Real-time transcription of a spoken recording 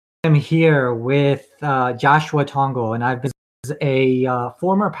am here with Joshua Tongol, and I've been a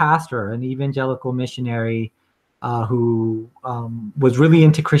former pastor, an evangelical missionary who was really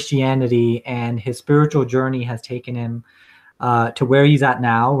into Christianity, and his spiritual journey has taken him to where he's at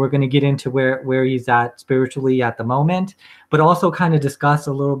now. We're going to get into where he's at spiritually at the moment, but also kind of discuss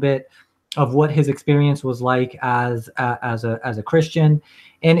a little bit of what his experience was like as a Christian.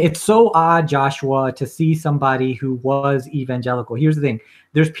 And it's so odd, Joshua, to see somebody who was evangelical. Here's the thing.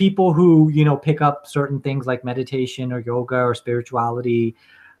 There's people who, pick up certain things like meditation or yoga or spirituality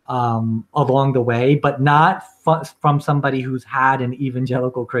along the way, but not from somebody who's had an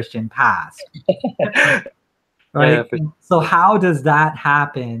evangelical Christian past. Right. Yeah, So how does that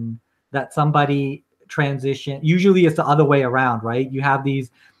happen that somebody transition? Usually it's the other way around, right? You have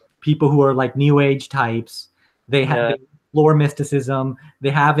these people who are like new age types. They explore mysticism. They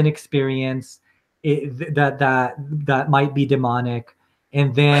have an experience that might be demonic.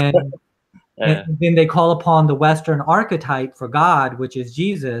 And then yeah, and then they call upon the Western archetype for God, which is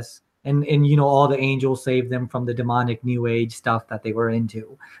Jesus. And all the angels save them from the demonic new age stuff that they were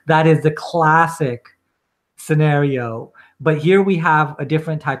into. That is the classic scenario, but here we have a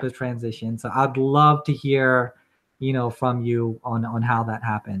different type of transition. So I'd love to hear from you on how that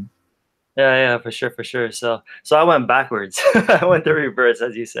happened. yeah, for sure, for sure. So I went backwards. I went the reverse,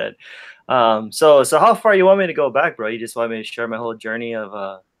 as you said. So how far you want me to go back, bro? You just want me to share my whole journey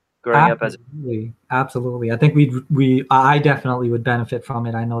of growing up as Absolutely. I think I definitely would benefit from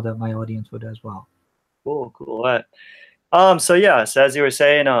it. I know that my audience would as well. cool, cool. What? So yeah, so as you were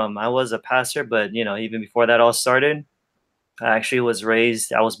saying, I was a pastor, but even before that all started, I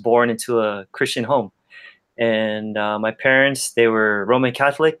was born into a Christian home. And my parents, they were Roman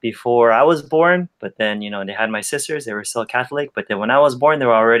Catholic before I was born, but then they had my sisters, they were still Catholic, but then when I was born, they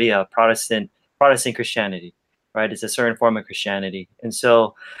were already a Protestant Christianity, right? It's a certain form of Christianity. And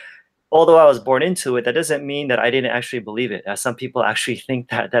so although I was born into it, that doesn't mean that I didn't actually believe it. As some people actually think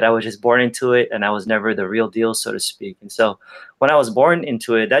that I was just born into it and I was never the real deal, so to speak. And so when I was born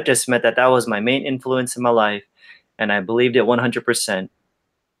into it, that just meant that was my main influence in my life, and I believed it 100%.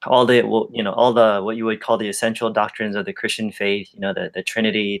 All the what you would call the essential doctrines of the Christian faith, the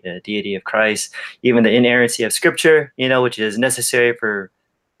Trinity, the deity of Christ, even the inerrancy of Scripture, which is necessary for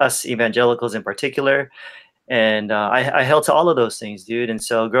us evangelicals in particular. And I held to all of those things, dude. And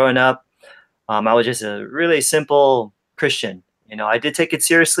so growing up, I was just a really simple Christian. I did take it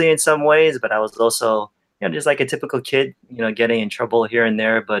seriously in some ways, but I was also, just like a typical kid, getting in trouble here and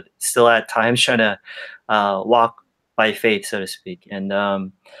there, but still at times trying to walk by faith, so to speak. And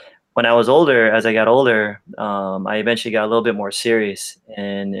when I was older, as I got older, I eventually got a little bit more serious,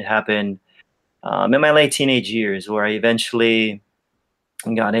 and it happened in my late teenage years, where I eventually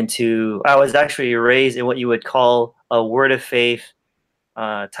I was actually raised in what you would call a word of faith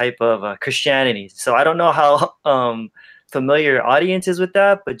type of Christianity. So I don't know how familiar your audience is with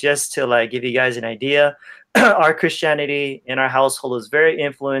that, but just to like give you guys an idea, our Christianity in our household was very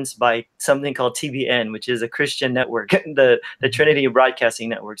influenced by something called TBN, which is a Christian network, the Trinity Broadcasting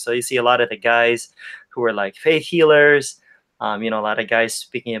Network. So you see a lot of the guys who are like faith healers, a lot of guys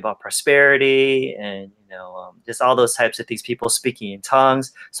speaking about prosperity and, just all those types of things, people speaking in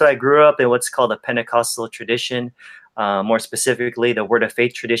tongues. So I grew up in what's called a Pentecostal tradition, more specifically the word of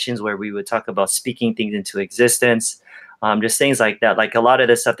faith traditions, where we would talk about speaking things into existence, just things like that, like a lot of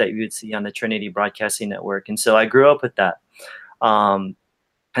the stuff that you would see on the Trinity Broadcasting Network. And so I grew up with that. And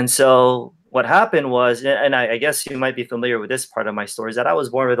so what happened was, and I guess you might be familiar with this part of my story, is that I was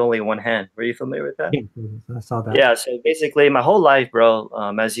born with only one hand. Were you familiar with that? Yeah, I saw that. Yeah, so basically my whole life, bro,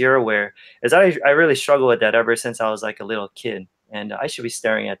 as you're aware, is I really struggle with that ever since I was like a little kid. And I should be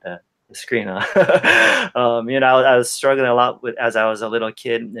staring at the screen, huh? I was struggling a lot with as I was a little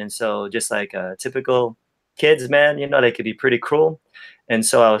kid. And so just like typical kids, man, they could be pretty cruel. And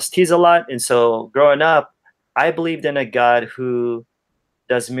so I was teased a lot. And so growing up, I believed in a God who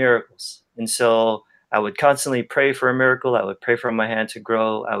does miracles. And so I would constantly pray for a miracle. I would pray for my hand to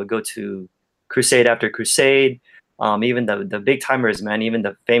grow. I would go to crusade after crusade. Even the big timers, man, even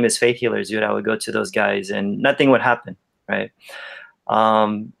the famous faith healers, dude, I would go to those guys and nothing would happen, right?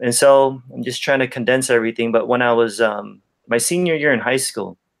 And so I'm just trying to condense everything. But when I was my senior year in high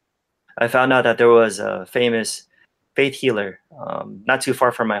school, I found out that there was a famous faith healer not too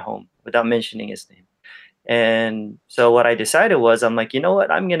far from my home, without mentioning his name. And so what I decided was, I'm like, you know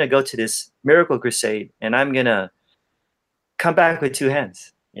what? I'm going to go to this miracle crusade and I'm going to come back with two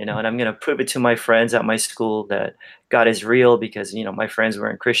hands, and I'm going to prove it to my friends at my school that God is real, because, my friends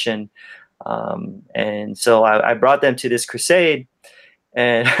weren't Christian. And so I brought them to this crusade.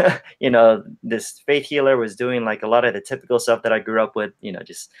 And this faith healer was doing like a lot of the typical stuff that I grew up with.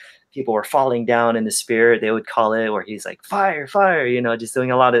 Just people were falling down in the spirit, they would call it, where he's like fire, fire, just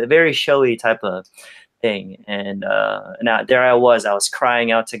doing a lot of very showy type of thing. And now there I was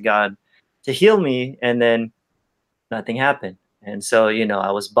crying out to God to heal me, and then nothing happened. And so,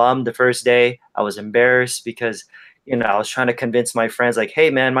 I was bummed the first day. I was embarrassed because, I was trying to convince my friends, like, hey,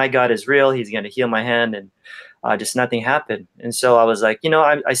 man, my God is real. He's going to heal my hand. And just nothing happened. And so I was like,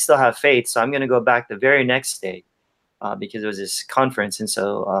 I still have faith. So I'm going to go back the very next day because it was this conference. And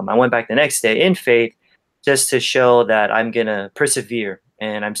so I went back the next day in faith just to show that I'm going to persevere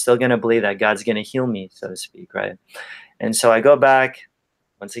and I'm still going to believe that God's going to heal me, so to speak. Right. And so I go back.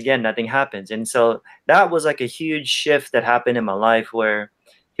 Once again, nothing happens. And so that was like a huge shift that happened in my life, where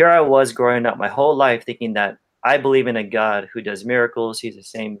here I was growing up my whole life thinking that I believe in a God who does miracles. He's the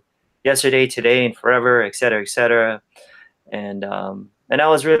same yesterday, today, and forever, et cetera, et cetera. And I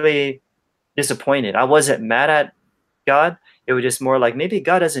was really disappointed. I wasn't mad at God. It was just more like, maybe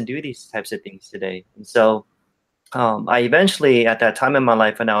God doesn't do these types of things today. And so I eventually, at that time in my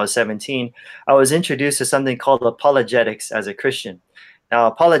life when I was 17, I was introduced to something called apologetics as a Christian. Now,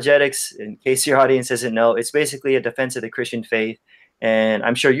 apologetics, in case your audience doesn't know, it's basically a defense of the Christian faith. And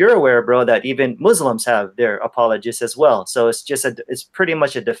I'm sure you're aware, bro, that even Muslims have their apologists as well. So it's pretty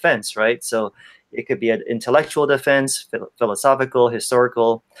much a defense, right? So it could be an intellectual defense, philosophical,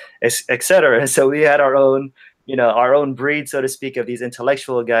 historical, etc. And so we had our own breed, so to speak, of these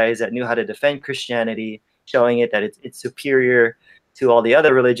intellectual guys that knew how to defend Christianity, showing it that it's superior to all the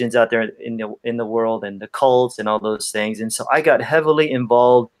other religions out there in the world, and the cults and all those things. And so I got heavily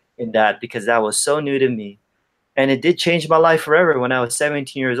involved in that because that was so new to me, and it did change my life forever. When I was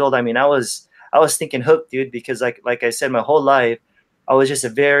 17 years old, I mean, I was thinking hooked, dude, because like I said, my whole life I was just a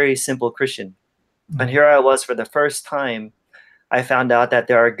very simple Christian. And here I was, for the first time I found out that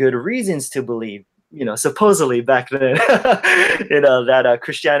there are good reasons to believe, supposedly back then, that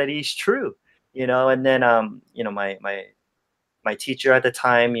Christianity is true, and then my teacher at the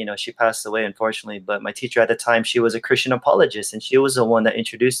time, she passed away, unfortunately, but my teacher at the time, she was a Christian apologist, and she was the one that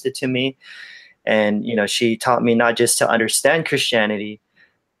introduced it to me. And, she taught me not just to understand Christianity,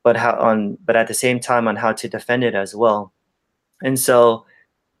 but but at the same time on how to defend it as well. And so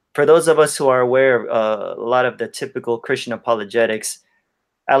for those of us who are aware of a lot of the typical Christian apologetics,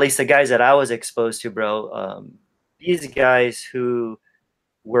 at least the guys that I was exposed to, bro, these guys who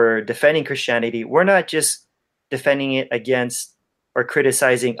were defending Christianity were not just defending it against or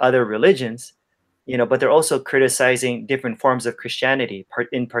criticizing other religions, but they're also criticizing different forms of Christianity,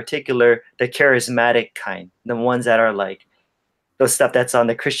 in particular the charismatic kind, the ones that are like those stuff that's on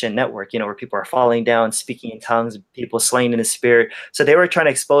the Christian network, where people are falling down, speaking in tongues, people slain in the spirit. So they were trying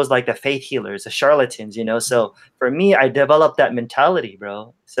to expose like the faith healers, the charlatans, So for me, I developed that mentality,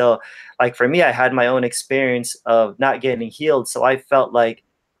 bro. So like for me, I had my own experience of not getting healed. So I felt like,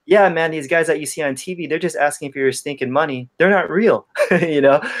 yeah, man, these guys that you see on TV, they're just asking for your stinking money. They're not real,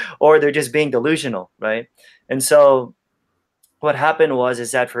 or they're just being delusional, right? And so what happened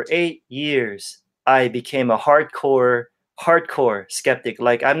is that for 8 years, I became a hardcore skeptic.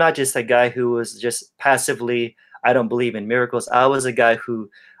 Like, I'm not just a guy who was just passively, I don't believe in miracles. I was a guy who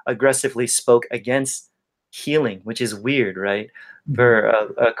aggressively spoke against healing, which is weird, right? For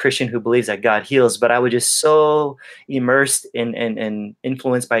a Christian who believes that God heals. But I was just so immersed and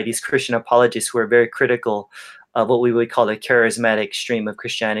influenced by these Christian apologists who are very critical of what we would call the charismatic stream of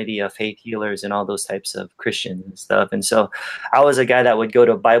Christianity, of faith healers and all those types of Christians and stuff. And so I was a guy that would go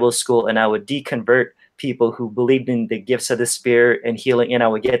to Bible school and I would deconvert people who believed in the gifts of the Spirit and healing, and I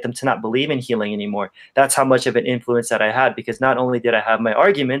would get them to not believe in healing anymore. That's how much of an influence that I had, because not only did I have my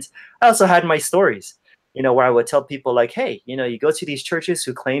arguments, I also had my stories, where I would tell people like, hey, you go to these churches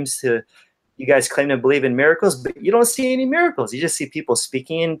you guys claim to believe in miracles, but you don't see any miracles. You just see people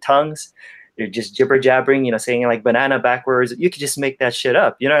speaking in tongues. They're just jibber jabbering, saying like banana backwards. You could just make that shit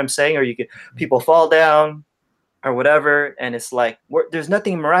up. You know what I'm saying? Or people fall down or whatever. And it's like, there's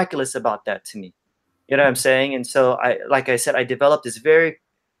nothing miraculous about that to me. You know what I'm saying? And so like I said, I developed this very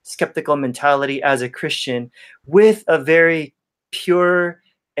skeptical mentality as a Christian with a very pure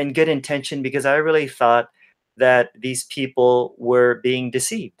and good intention, because I really thought that these people were being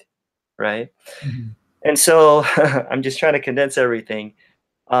deceived. Right. Mm-hmm. And so I'm just trying to condense everything.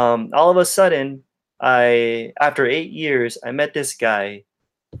 All of a sudden, after 8 years, I met this guy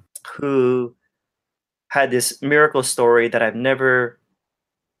who had this miracle story that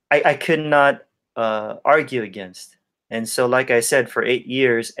I could not argue against. And so, like I said, for 8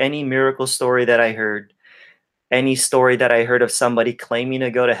 years, any miracle story that I heard, any story that I heard of somebody claiming to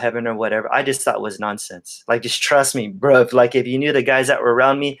go to heaven or whatever, I just thought was nonsense. Like, just trust me, bro. If you knew the guys that were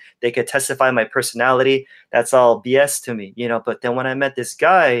around me, they could testify my personality. That's all BS to me, you know. But then when I met this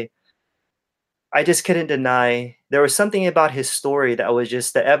guy, I just couldn't deny there was something about his story that was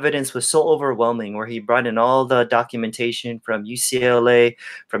just the evidence was so overwhelming, where he brought in all the documentation from UCLA,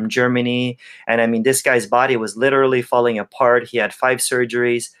 from Germany. And I mean, this guy's body was literally falling apart. He had 5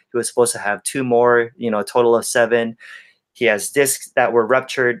 surgeries. He was supposed to have 2 more, you know, a total of 7. He has discs that were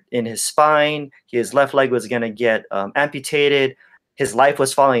ruptured in his spine. His left leg was going to get amputated. His life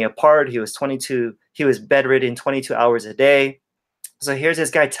was falling apart. He was bedridden 22 hours a day. So here's this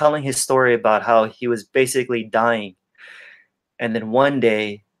guy telling his story about how he was basically dying. And then one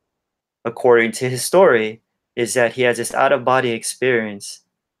day, according to his story, is that he has this out-of-body experience.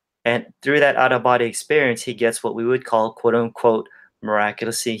 And through that out-of-body experience, he gets what we would call, quote unquote,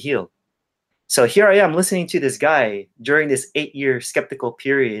 miraculously healed. So here I am listening to this guy during this 8-year skeptical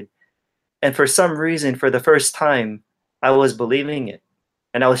period. And for some reason, for the first time, I was believing it.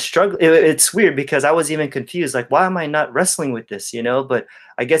 And I was struggling. It's weird because I was even confused. Like, why am I not wrestling with this, you know? But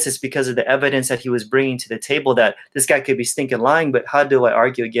I guess it's because of the evidence that he was bringing to the table that this guy could be stinking lying. But how do I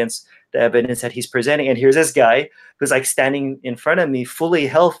argue against the evidence that he's presenting? And here's this guy who's like standing in front of me, fully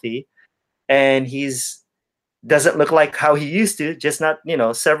healthy. And doesn't look like how he used to, just not, you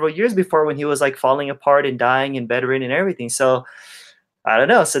know, several years before when he was like falling apart and dying and bedridden and everything. So I don't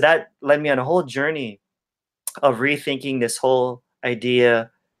know. So that led me on a whole journey of rethinking this whole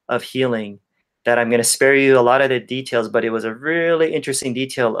idea of healing, that I'm going to spare you a lot of the details, but it was a really interesting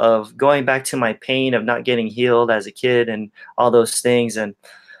detail of going back to my pain of not getting healed as a kid and all those things. And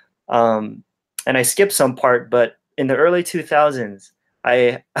I skipped some part, but in the early 2000s,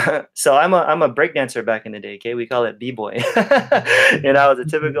 so I'm a breakdancer back in the day. Okay, we call it b-boy. And I was a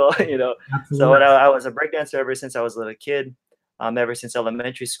typical, you know. Absolutely. So when I was a breakdancer ever since I was a little kid, ever since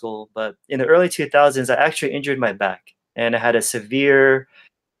elementary school. But in the early 2000s, I actually injured my back, and I had a severe,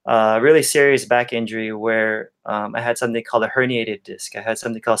 really serious back injury where I had something called a herniated disc. I had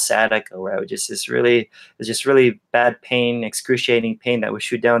something called sciatica, where I would just really bad pain, excruciating pain that would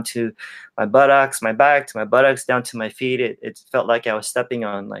shoot down to my buttocks, my back, to my buttocks, down to my feet. It felt like I was stepping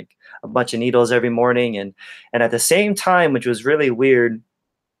on like a bunch of needles every morning. And at the same time, which was really weird,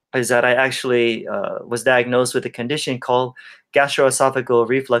 is that I actually was diagnosed with a condition called gastroesophageal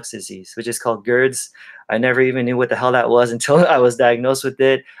reflux disease, which is called GERDS. I never even knew what the hell that was until I was diagnosed with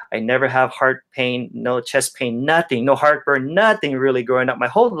it. I never have heart pain, no chest pain, nothing, no heartburn, nothing really growing up my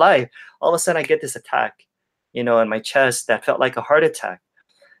whole life. All of a sudden I get this attack, you know, in my chest that felt like a heart attack.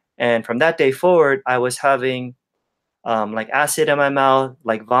 And from that day forward, I was having like acid in my mouth,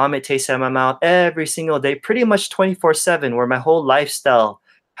 like vomit taste in my mouth every single day, pretty much 24/7, where my whole lifestyle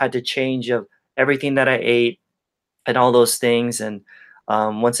had to change of everything that I ate and all those things. And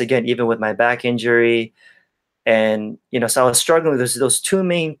once again, even with my back injury, and you know, so I was struggling with those 2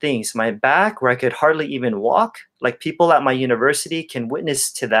 main things: my back, where I could hardly even walk. Like, people at my university can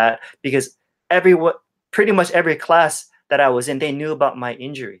witness to that, because pretty much every class that I was in, they knew about my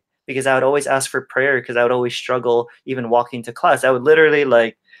injury, because I would always ask for prayer, because I would always struggle even walking to class. I would literally,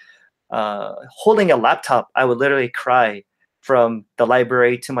 like, holding a laptop, I would literally cry from the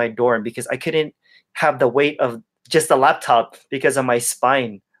library to my dorm, because I couldn't have the weight of just the laptop because of my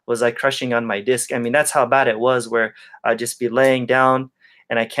spine was like crushing on my disc. I mean, that's how bad it was, where I'd just be laying down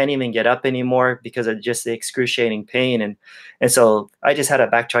and I can't even get up anymore because of just the excruciating pain. And so I just had to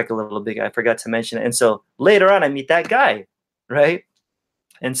backtrack a little bit. I forgot to mention it. And so later on, I meet that guy, right?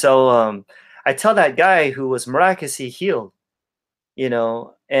 And so I tell that guy who was miraculously healed, you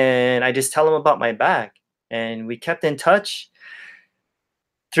know, and I just tell him about my back, and we kept in touch.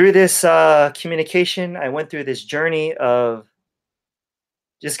 Through this communication, I went through this journey of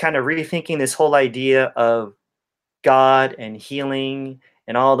just kind of rethinking this whole idea of God and healing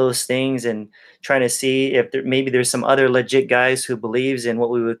and all those things, and trying to see if maybe there's some other legit guys who believes in what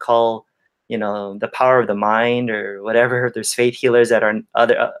we would call, you know, the power of the mind or whatever. If there's faith healers that are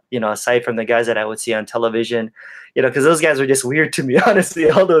other, you know, aside from the guys that I would see on television, you know, because those guys were just weird to me, honestly.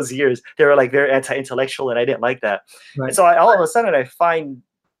 All those years, they were like very anti-intellectual, and I didn't like that. Right. And so all of a sudden I find,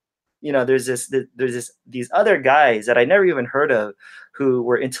 you know, there's these other guys that I never even heard of, who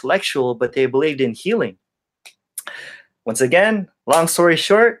were intellectual, but they believed in healing. Once again, long story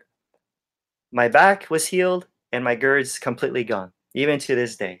short, my back was healed and my GERD's completely gone. Even to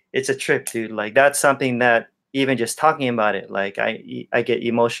this day, it's a trip, dude. Like, that's something that even just talking about it, like I get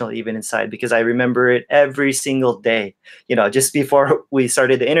emotional even inside, because I remember it every single day. You know, just before we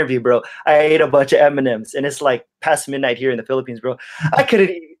started the interview, bro, I ate a bunch of M&Ms, and it's like past midnight here in the Philippines, bro. I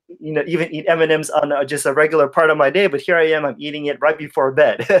couldn't even eat M&Ms on just a regular part of my day, but here I am, I'm eating it right before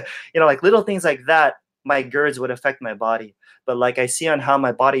bed. Like little things like that, my GERDs would affect my body. But like I see on how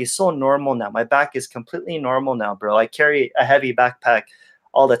my body is so normal now. My back is completely normal now, bro. I carry a heavy backpack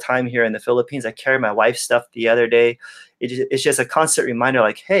all the time here in the Philippines. I carried my wife's stuff the other day. It's just a constant reminder,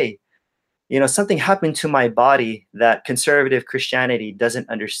 like, hey, something happened to my body that conservative Christianity doesn't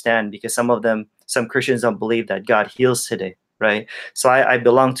understand, because some Christians don't believe that God heals today, right? So I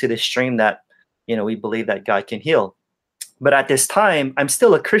belong to this stream that, we believe that God can heal. But at this time, I'm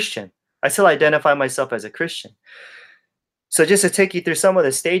still a Christian. I still identify myself as a Christian. So just to take you through some of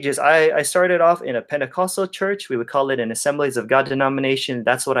the stages, I started off in a Pentecostal church. We would call it an Assemblies of God denomination.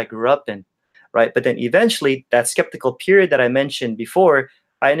 That's what I grew up in, right? But then eventually, that skeptical period that I mentioned before,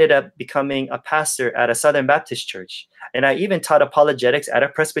 I ended up becoming a pastor at a Southern Baptist church. And I even taught apologetics at a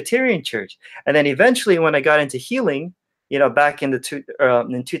Presbyterian church. And then eventually, when I got into healing, back in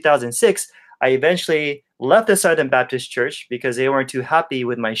 2006, I eventually left the Southern Baptist church because they weren't too happy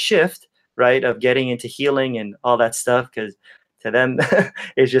with my shift, right, of getting into healing and all that stuff, because to them,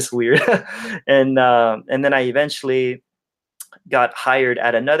 it's just weird. And then I eventually got hired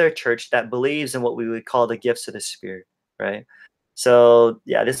at another church that believes in what we would call the gifts of the Spirit, right? So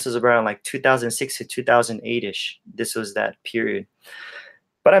yeah, this was around like 2006 to 2008-ish. This was that period.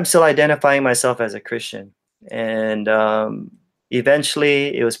 But I'm still identifying myself as a Christian. And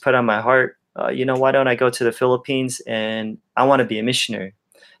eventually it was put on my heart, why don't I go to the Philippines, and I want to be a missionary,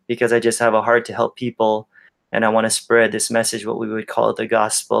 because I just have a heart to help people, and I want to spread this message, what we would call it the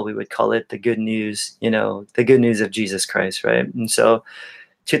gospel. We would call it the good news, the good news of Jesus Christ, right? And so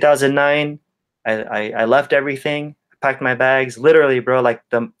 2009, I left everything, packed my bags, literally, bro, like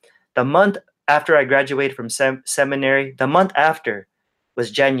the month after I graduated from seminary, the month after was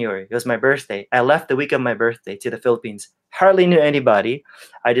January. It was my birthday. I left the week of my birthday to the Philippines. Hardly knew anybody.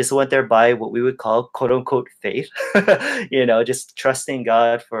 I just went there by what we would call quote unquote faith, just trusting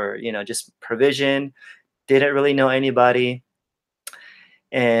God for, just provision. Didn't really know anybody.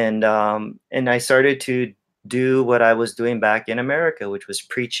 And I started to do what I was doing back in America, which was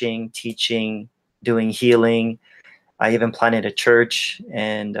preaching, teaching, doing healing. I even planted a church.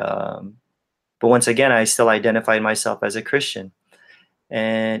 And but once again, I still identified myself as a Christian.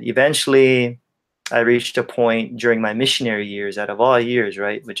 And eventually I reached a point during my missionary years, out of all years,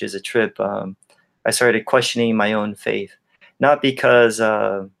 right, which is a trip, I started questioning my own faith. Not because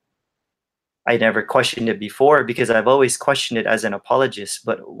I never questioned it before, because I've always questioned it as an apologist.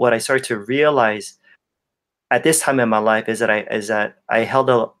 But what I started to realize at this time in my life is that I held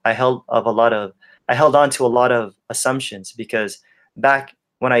on to a lot of assumptions, because back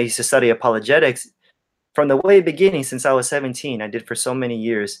when I used to study apologetics, from the way beginning, since I was 17, I did for so many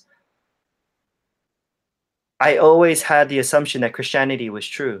years, I always had the assumption that Christianity was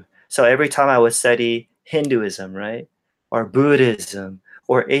true. So every time I would study Hinduism, right, or Buddhism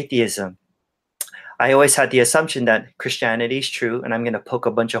or atheism, I always had the assumption that Christianity is true, and I'm going to poke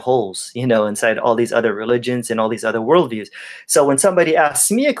a bunch of holes, inside all these other religions and all these other worldviews. So when somebody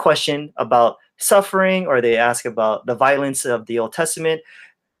asks me a question about suffering, or they ask about the violence of the Old Testament,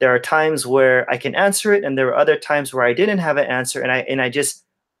 there are times where I can answer it, and there were other times where I didn't have an answer, and I just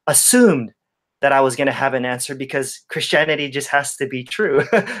assumed that I was going to have an answer because Christianity just has to be true,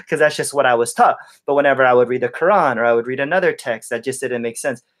 because that's just what I was taught. But whenever I would read the Quran, or I would read another text that just didn't make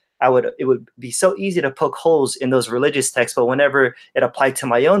sense, it would be so easy to poke holes in those religious texts. But whenever it applied to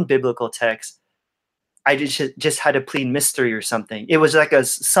my own biblical text, I just had to plead mystery or something. It was like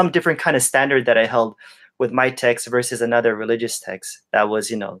some different kind of standard that I held with my text versus another religious text that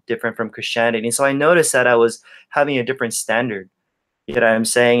was, different from Christianity. And so I noticed that I was having a different standard. You know what I'm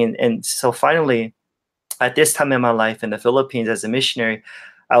saying? And so finally, at this time in my life in the Philippines as a missionary,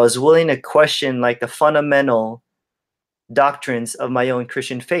 I was willing to question like the fundamental doctrines of my own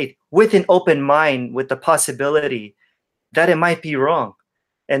Christian faith with an open mind, with the possibility that it might be wrong.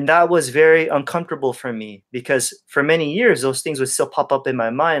 And that was very uncomfortable for me, because for many years, those things would still pop up in my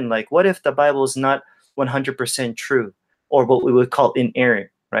mind. Like, what if the Bible is not 100% true, or what we would call inerrant,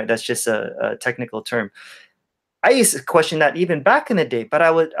 right? That's just a technical term. I used to question that even back in the day, but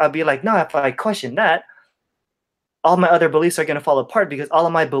I'd be like, no, if I question that, all my other beliefs are going to fall apart, because all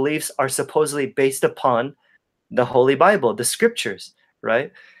of my beliefs are supposedly based upon the Holy Bible, the scriptures,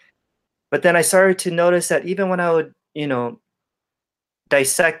 right? But then I started to notice that even when I would,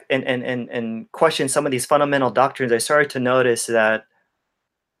 dissect and question some of these fundamental doctrines, I started to notice that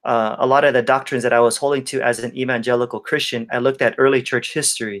a lot of the doctrines that I was holding to as an evangelical Christian, I looked at early church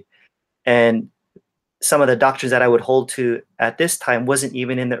history, and some of the doctrines that I would hold to at this time wasn't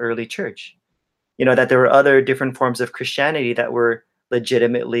even in the early church. That there were other different forms of Christianity that were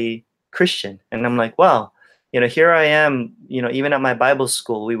legitimately Christian. And I'm like, wow, here I am, even at my Bible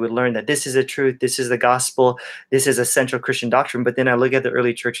school, we would learn that this is the truth, this is the gospel, this is a central Christian doctrine. But then I look at the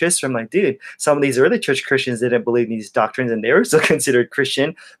early church history, I'm like, dude, some of these early church Christians didn't believe in these doctrines and they were still considered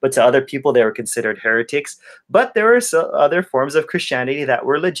Christian, but to other people, they were considered heretics. But there were other forms of Christianity that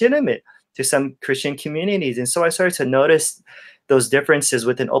were legitimate to some Christian communities. And so I started to notice those differences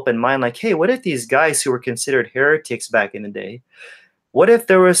with an open mind, like, hey, what if these guys who were considered heretics back in the day, what if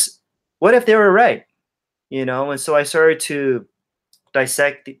they were right? And so I started to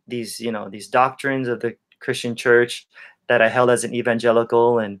dissect these doctrines of the Christian church that I held as an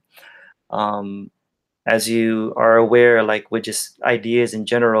evangelical. And as you are aware, like with just ideas in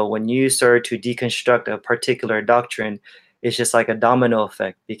general, when you start to deconstruct a particular doctrine, it's just like a domino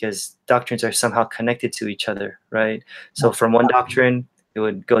effect, because doctrines are somehow connected to each other, right? So from one doctrine, it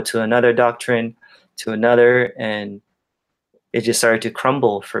would go to another doctrine, to another, and it just started to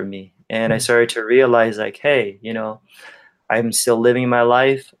crumble for me. And I started to realize, like, hey, I'm still living my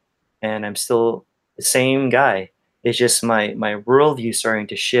life and I'm still the same guy. It's just my worldview starting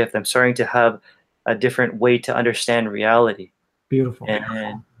to shift. I'm starting to have a different way to understand reality. Beautiful.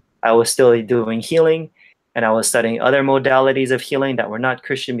 And I was still doing healing, and I was studying other modalities of healing that were not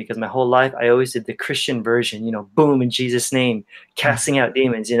Christian, because my whole life I always did the Christian version, boom, in Jesus' name, casting out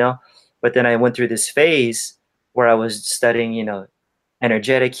demons, But then I went through this phase where I was studying,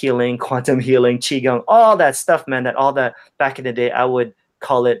 energetic healing, quantum healing, qigong, all that stuff, man, all that back in the day, I would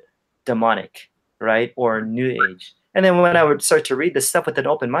call it demonic, right? Or new age. And then when I would start to read this stuff with an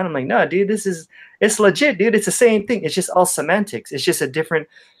open mind, I'm like, no, dude, it's legit, dude. It's the same thing. It's just all semantics. It's just a different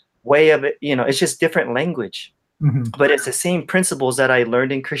way of it. It's just different language, but it's the same principles that I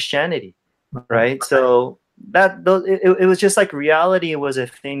learned in Christianity, right? So it was just like reality was a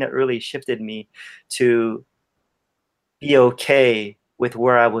thing that really shifted me to be okay with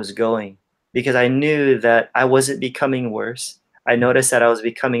where I was going, because I knew that I wasn't becoming worse. I noticed that I was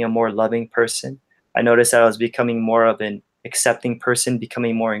becoming a more loving person. I noticed that I was becoming more of an accepting person,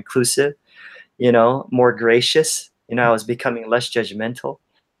 becoming more inclusive, more gracious. I was becoming less judgmental.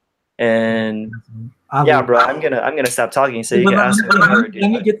 And yeah, bro, I'm gonna stop talking so you can ask me whatever.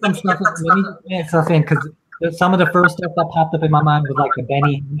 Let me get some stuff. Let me get stuff in, because some of the first stuff that popped up in my mind was like the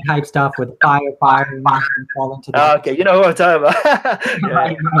Benny type stuff with fire, and fall into the. Okay, you know what I'm talking about. Yeah.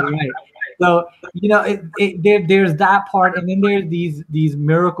 Right. So there's that part, and then there's these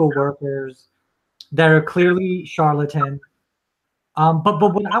miracle workers that are clearly charlatan. But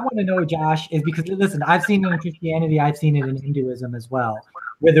what I want to know, Josh, is because listen, I've seen it in Christianity, I've seen it in Hinduism as well,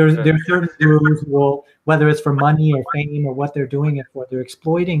 where there's certain gurus who will, whether it's for money or fame or what they're doing it for, they're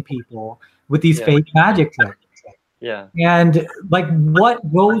exploiting people with these fake magic tricks. Yeah. And like, what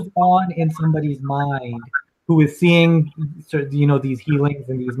goes on in somebody's mind who is seeing, these healings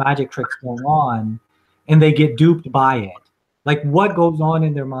and these magic tricks going on, and they get duped by it? Like, what goes on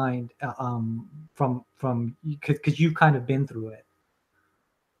in their mind from because you've kind of been through it?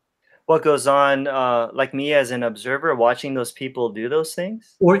 What goes on, like me as an observer watching those people do those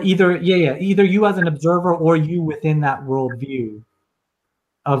things? Or either you as an observer, or you within that worldview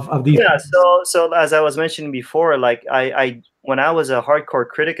of these. Yeah. So as I was mentioning before, like I when I was a hardcore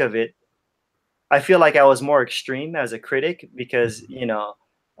critic of it, I feel like I was more extreme as a critic, because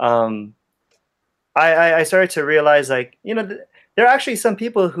I started to realize, like, there are actually some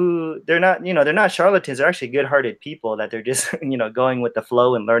people who they're not charlatans. They're actually good-hearted people that they're just going with the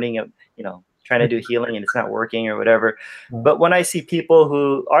flow and learning, trying to do healing, and it's not working or whatever. But when I see people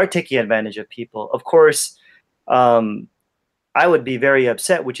who are taking advantage of people, of course, I would be very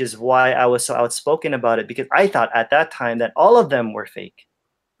upset, which is why I was so outspoken about it, because I thought at that time that all of them were fake.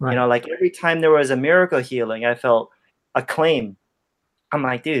 Right. Like every time there was a miracle healing, I felt a claim. I'm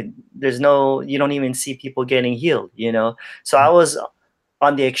like, dude, you don't even see people getting healed, So I was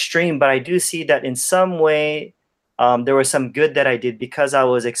on the extreme, but I do see that in some way there was some good that I did, because I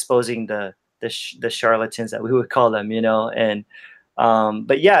was exposing the charlatans, that we would call them, and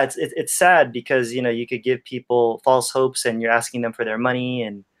but yeah, it's sad, because you could give people false hopes and you're asking them for their money,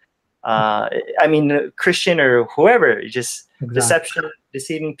 and I mean, Christian or whoever, just deception,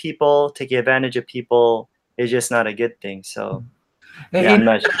 deceiving people, taking advantage of people is just not a good thing. So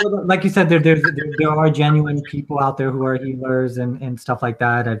yeah, like you said, there are genuine people out there who are healers and stuff like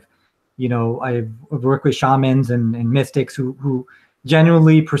that. I've worked with shamans and mystics who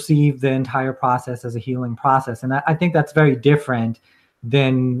genuinely perceive the entire process as a healing process, and I think that's very different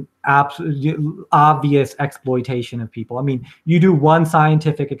than obvious exploitation of people. I mean, you do one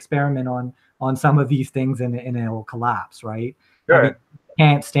scientific experiment on some of these things and it'll collapse, right? Sure. I mean, you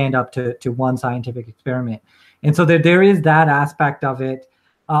can't stand up to one scientific experiment. And so there is that aspect of it.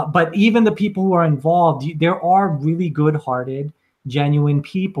 But even the people who are involved, there are really good-hearted, genuine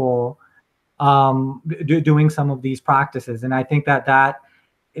people doing some of these practices. And I think that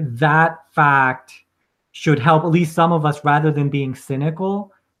fact should help at least some of us, rather than being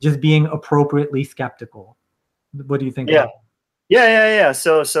cynical, just being appropriately skeptical. What do you think Yeah. about Yeah.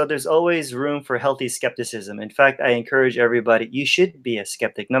 So there's always room for healthy skepticism. In fact, I encourage everybody, you should be a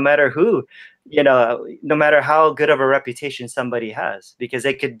skeptic, no matter who, no matter how good of a reputation somebody has, because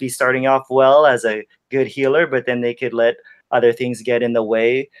they could be starting off well as a good healer, but then they could let other things get in the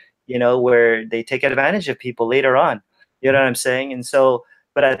way, where they take advantage of people later on. You know what I'm saying? And so,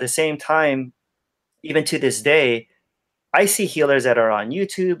 but at the same time, even to this day, I see healers that are on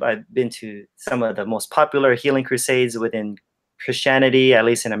YouTube. I've been to some of the most popular healing crusades within Christianity, at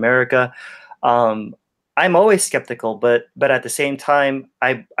least in America. Um, I'm always skeptical, but at the same time,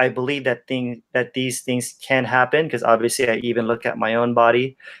 I believe that these things can happen, because obviously I even look at my own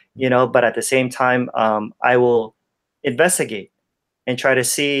body, But at the same time, I will investigate and try to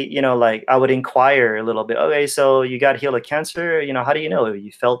see, like I would inquire a little bit. Okay, so you got healed of cancer. How do you know?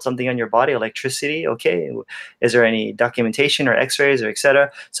 You felt something on your body, electricity. Okay, is there any documentation or X-rays or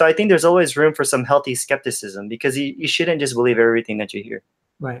etc.? So I think there's always room for some healthy skepticism, because you shouldn't just believe everything that you hear.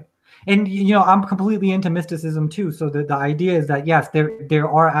 Right. And I'm completely into mysticism too. So the idea is that yes, there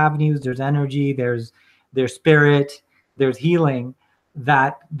are avenues, there's energy, there's spirit, there's healing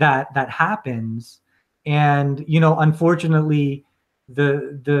that happens. And unfortunately,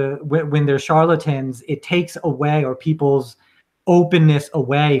 when they're charlatans, it takes away, or people's openness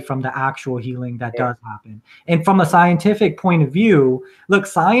away from the actual healing that does happen. And from a scientific point of view, look,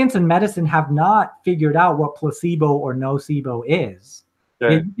 science and medicine have not figured out what placebo or nocebo is.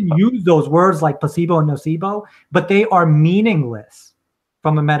 Sure. You can use those words like placebo and nocebo, but they are meaningless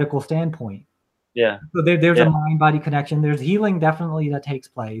from a medical standpoint. Yeah. So there's a mind-body connection. There's healing definitely that takes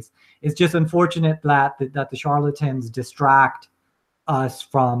place. It's just unfortunate that the charlatans distract us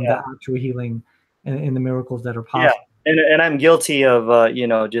from the actual healing and the miracles that are possible. Yeah, and I'm guilty of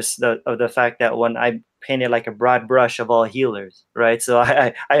just the fact that when I painted like a broad brush of all healers, right? So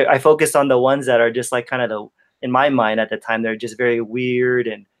I focused on the ones that are just like kind of in my mind at the time, they're just very weird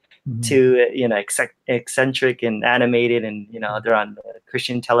and too eccentric and animated, and they're on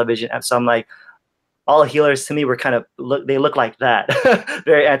Christian television. So I'm like, all healers to me were kind of they look like that,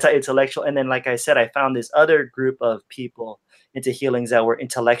 very anti-intellectual. And then, like I said, I found this other group of people into healings that were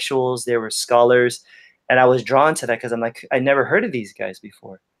intellectuals, they were scholars, and I was drawn to that because I'm like, I never heard of these guys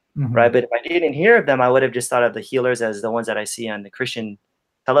before, right? But if I didn't hear of them, I would have just thought of the healers as the ones that I see on the Christian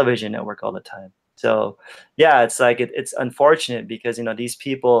television network all the time. So yeah, it's like it's unfortunate because these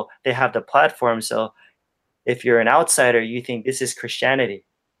people, they have the platform. So if you're an outsider, you think this is Christianity.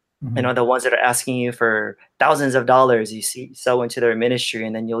 The ones that are asking you for thousands of dollars, you see, sow into their ministry,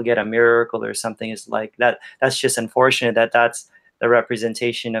 and then you'll get a miracle or something. Is like that. That's just unfortunate that's the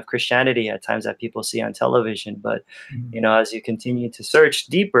representation of Christianity at times that people see on television. But as you continue to search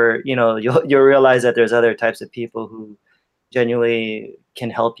deeper, you'll realize that there's other types of people who genuinely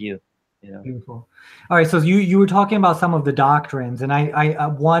can help you. Beautiful. All right, so you were talking about some of the doctrines, and I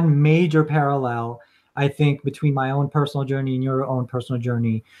one major parallel, I think, between my own personal journey and your own personal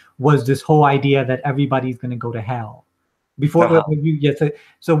journey was this whole idea that everybody's going to go to hell. Before you get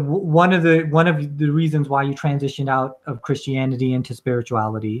so one of the reasons why you transitioned out of Christianity into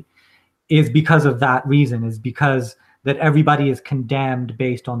spirituality is because of that reason, is because that everybody is condemned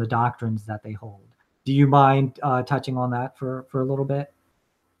based on the doctrines that they hold. Do you mind touching on that for a little bit?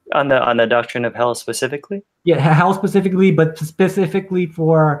 On the doctrine of hell specifically? Yeah, hell specifically, but specifically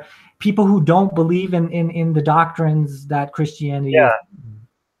for people who don't believe in the doctrines that Christianity is.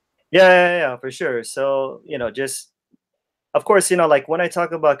 Yeah, for sure. So, just, of course, like when I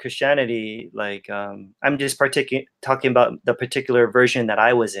talk about Christianity, like I'm just talking about the particular version that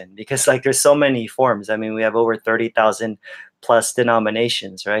I was in, because like there's so many forms. I mean, we have over 30,000 plus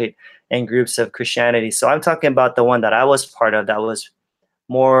denominations, right? And groups of Christianity. So I'm talking about the one that I was part of that was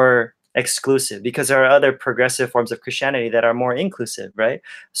more exclusive, because there are other progressive forms of Christianity that are more inclusive, right?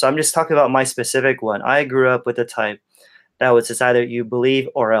 So I'm just talking about my specific one. I grew up with the type that was just either you believe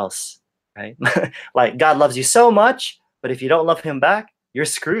or else, right? Like God loves you so much, but if you don't love him back, you're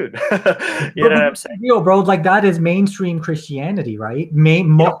screwed. You know what I'm saying? Real, bro, like that is mainstream Christianity, right?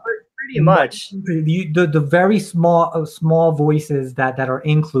 Pretty much. The very small voices that are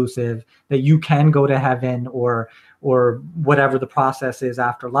inclusive, that you can go to heaven or whatever the process is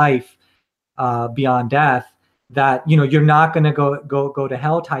after life, beyond death, that you're not going to go to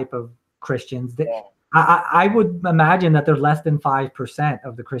hell type of Christians. I would imagine that they're less than 5%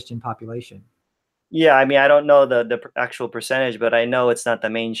 of the Christian population. Yeah, I mean, I don't know the actual percentage, but I know it's not the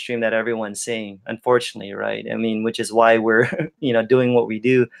mainstream that everyone's seeing, unfortunately, right? I mean, which is why we're, doing what we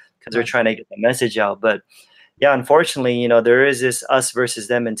do, because we're Right. trying to get the message out. But yeah, unfortunately, there is this us versus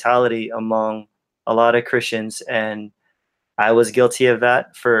them mentality among a lot of Christians, and I was guilty of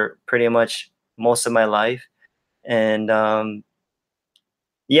that for pretty much most of my life. And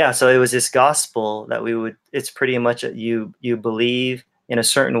yeah, so it was this gospel that it's pretty much you believe in a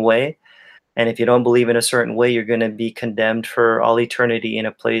certain way, and if you don't believe in a certain way, you're going to be condemned for all eternity in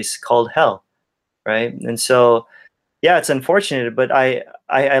a place called hell, right? And so, yeah, it's unfortunate, but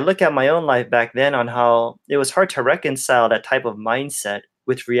I look at my own life back then on how it was hard to reconcile that type of mindset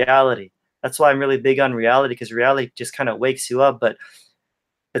with reality. That's why I'm really big on reality, because reality just kind of wakes you up. But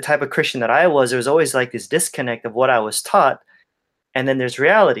the type of Christian that I was, there was always like this disconnect of what I was taught, and then there's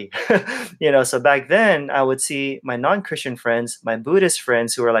reality. So back then I would see my non-Christian friends, my Buddhist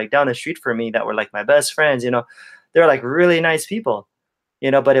friends who were like down the street from me, that were like my best friends. They're like really nice people,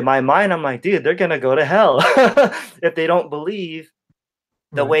 but in my mind I'm like, dude, they're gonna go to hell if they don't believe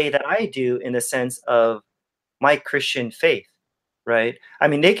the Right. way that I do, in the sense of my Christian faith, right? I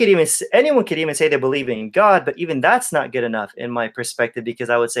mean, anyone could even say they believe in God, but even that's not good enough in my perspective, because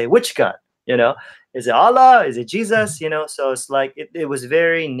I would say, which God? You know, is it Allah? Is it Jesus? So it's like it was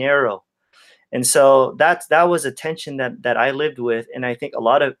very narrow. And so that was a tension that I lived with, and I think a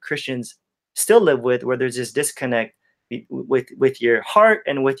lot of Christians still live with, where there's this disconnect with your heart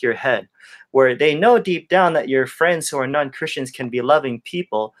and with your head, where they know deep down that your friends who are non-Christians can be loving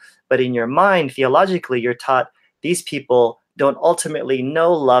people, but in your mind, theologically, you're taught these people don't ultimately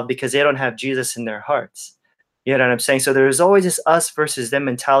know love because they don't have Jesus in their hearts. You know what I'm saying? So there's always this us versus them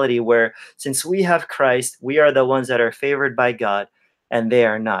mentality, where since we have Christ, we are the ones that are favored by God, and they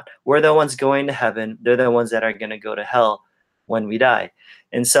are not. We're the ones going to heaven. They're the ones that are going to go to hell when we die.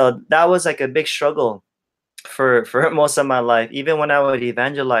 And so that was like a big struggle for most of my life. Even when I would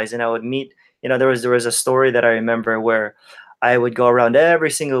evangelize and I would meet, there was a story that I remember where I would go around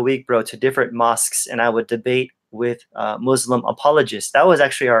every single week, bro, to different mosques, and I would debate with Muslim apologists. That was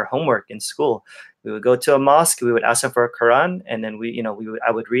actually our homework in school. We would go to a mosque, we would ask them for a Quran, and then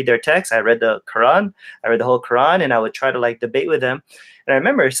I would read their text. I read the Quran, I read the whole Quran, and I would try to like debate with them. And I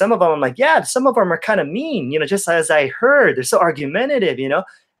remember some of them, I'm like, yeah, some of them are kind of mean, just as I heard, they're so argumentative.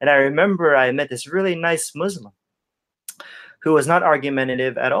 And I remember I met this really nice Muslim who was not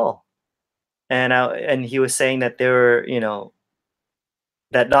argumentative at all. And he was saying that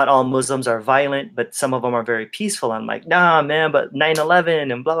that not all Muslims are violent, but some of them are very peaceful. I'm like, nah, man, but 9/11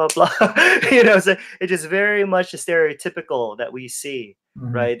 and blah, blah, blah. So it's just very much a stereotypical that we see,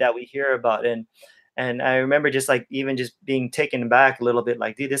 Mhm. right? That we hear about. And I remember just like even just being taken back a little bit,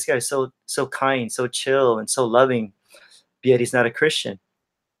 like, dude, this guy's so kind, so chill, and so loving, yet he's not a Christian.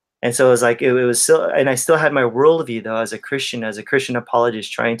 And so it was like it was still, and I still had my worldview though, as a Christian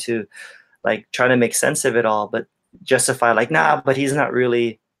apologist, trying to make sense of it all, but justify like, nah, but he's not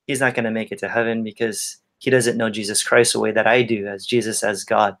going to make it to heaven because he doesn't know Jesus Christ the way that I do, as Jesus as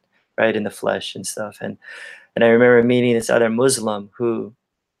God, right, in the flesh and stuff. And I remember meeting this other Muslim who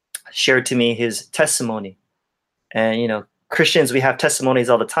shared to me his testimony. And Christians, we have testimonies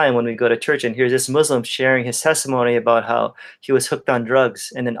all the time when we go to church, and here's this Muslim sharing his testimony about how he was hooked on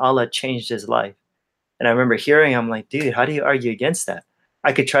drugs and then Allah changed his life. And I remember hearing, I'm like, dude, how do you argue against that?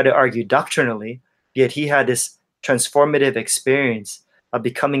 I could try to argue doctrinally, yet he had this transformative experience of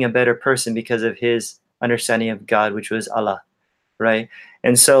becoming a better person because of his understanding of God, which was Allah, right?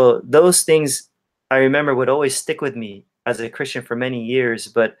 And so those things I remember would always stick with me as a Christian for many years.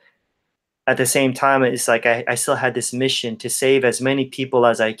 But at the same time, it's like I still had this mission to save as many people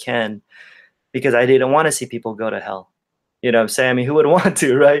as I can, because I didn't want to see people go to hell. You know what I'm saying? I mean, who would want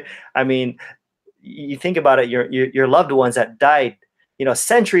to, right? I mean, you think about it, your loved ones that died,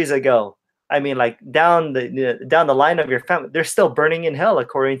 centuries ago. I mean, like down the line of your family, they're still burning in hell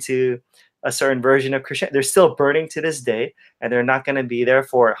according to a certain version of Christianity. They're still burning to this day, and they're not going to be there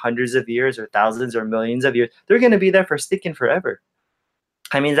for hundreds of years or thousands or millions of years. They're going to be there for sticking forever.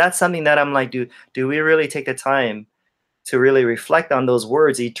 I mean, that's something that I'm like, do we really take the time to really reflect on those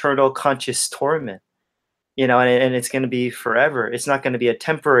words, eternal conscious torment? And it's going to be forever. It's not going to be a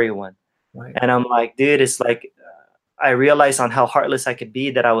temporary one. Right. And I'm like, dude, it's like I realized on how heartless I could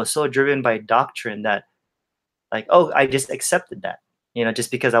be, that I was so driven by doctrine that, like, oh, I just accepted that,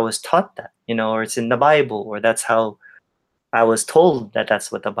 just because I was taught that, or it's in the Bible, or that's how I was told that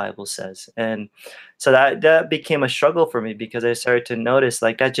that's what the Bible says. And so that became a struggle for me, because I started to notice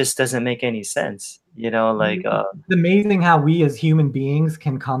like that just doesn't make any sense, like It's amazing how we as human beings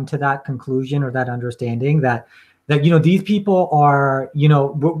can come to that conclusion or that understanding that that, these people are,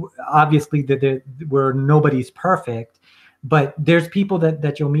 obviously that where nobody's perfect, but there's people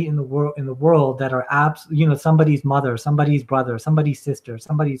that you'll meet in the world that are somebody's mother, somebody's brother, somebody's sister,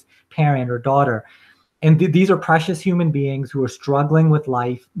 somebody's parent or daughter. And these are precious human beings who are struggling with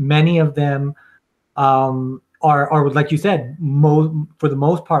life. Many of them are like you said, for the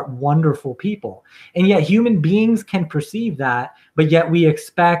most part, wonderful people. And yet human beings can perceive that, but yet we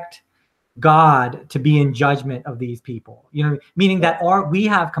expect God to be in judgment of these people, meaning that we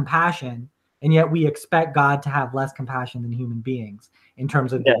have compassion, and yet we expect God to have less compassion than human beings in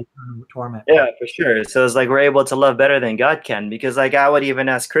terms of the eternal torment. Yeah, for sure. So it's like we're able to love better than God can, because like I would even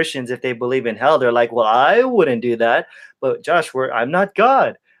ask Christians if they believe in hell. They're like, well, I wouldn't do that. But Josh, I'm not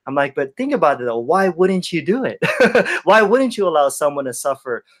God. I'm like, but think about it though. Why wouldn't you do it? Why wouldn't you allow someone to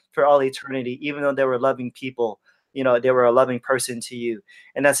suffer for all eternity, even though they were loving people? They were a loving person to you.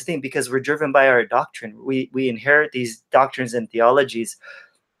 And that's the thing, because we're driven by our doctrine. We inherit these doctrines and theologies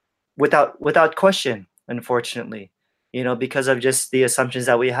without question, unfortunately, because of just the assumptions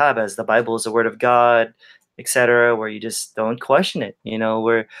that we have as the Bible is the word of God, etc., where you just don't question it,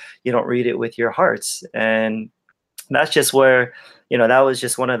 where you don't read it with your hearts. And that's just where, that was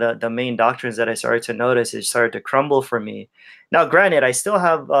just one of the main doctrines that I started to notice. It started to crumble for me. Now, granted, I still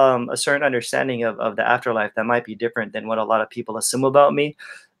have a certain understanding of the afterlife that might be different than what a lot of people assume about me.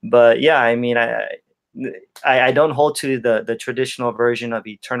 But yeah, I mean, I don't hold to the traditional version of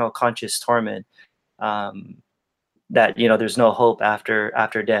eternal conscious torment, that there's no hope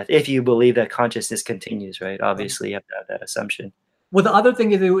after death, if you believe that consciousness continues, right? Obviously you have to have that assumption. Well, the other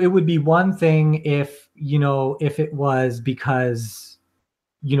thing is, it would be one thing if it was because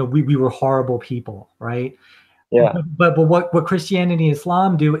we were horrible people, right? Yeah. But what Christianity and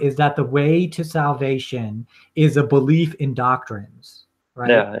Islam do is that the way to salvation is a belief in doctrines, right?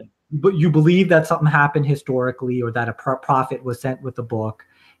 Yeah. But you believe that something happened historically, or that a prophet was sent with a book.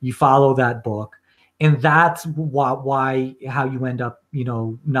 You follow that book, and that's why how you end up,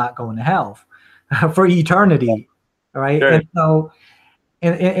 not going to hell for eternity, right? Sure.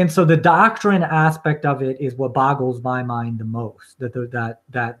 And so the doctrine aspect of it is what boggles my mind the most.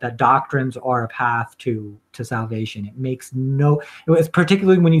 That doctrines are a path to salvation. It makes it's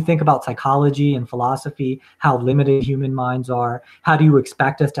particularly when you think about psychology and philosophy, how limited human minds are. How do you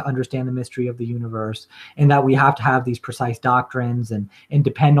expect us to understand the mystery of the universe, and that we have to have these precise doctrines and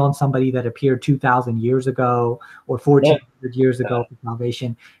depend on somebody that appeared 2,000 years ago or 1,400 years ago for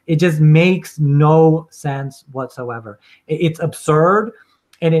salvation? It just makes no sense whatsoever. It's absurd.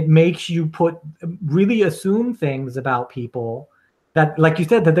 And it makes you really assume things about people that, like you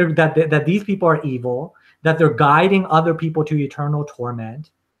said, that these people are evil, that they're guiding other people to eternal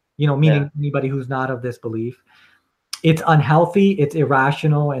torment, meaning anybody who's not of this belief. It's unhealthy, it's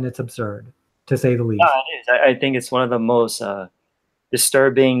irrational, and it's absurd, to say the least. Yeah, it is. I think it's one of the most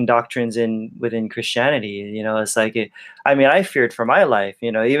disturbing doctrines within Christianity. It's like I feared for my life.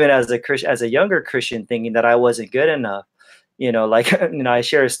 Even as a younger Christian, thinking that I wasn't good enough. I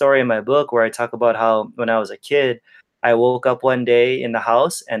share a story in my book where I talk about how when I was a kid, I woke up one day in the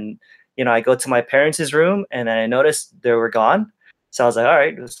house, and I go to my parents' room, and then I noticed they were gone. So I was like, all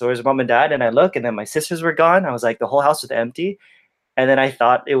right, so where's mom and dad? And I look, and then my sisters were gone. I was like, the whole house was empty. And then I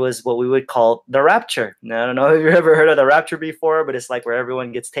thought it was what we would call the rapture. Now, I don't know if you've ever heard of the rapture before, but it's like where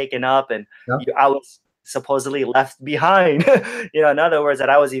everyone gets taken up, and I was supposedly left behind. In other words, that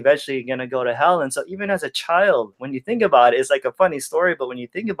I was eventually going to go to hell. And so even as a child, when you think about it, it's like a funny story, but when you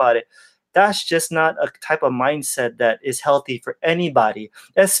think about it, that's just not a type of mindset that is healthy for anybody,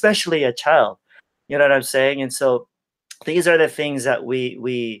 especially a child. You know what I'm saying? And so these are the things that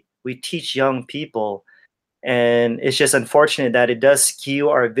we teach young people. And it's just unfortunate that it does skew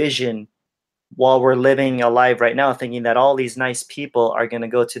our vision while we're living alive right now, thinking that all these nice people are going to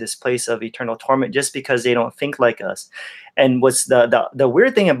go to this place of eternal torment just because they don't think like us. And what's the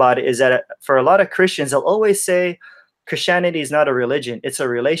weird thing about it is that for a lot of Christians, they'll always say Christianity is not a religion, it's a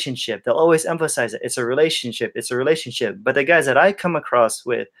relationship. They'll always emphasize it. It's a relationship. It's a relationship. But the guys that I come across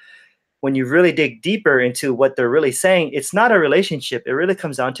with, when you really dig deeper into what they're really saying, it's not a relationship. It really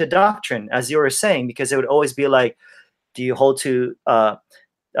comes down to doctrine, as you were saying, because it would always be like, do you hold to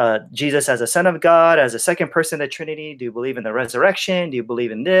Jesus as a son of God, as a second person of the Trinity? Do you believe in the resurrection? Do you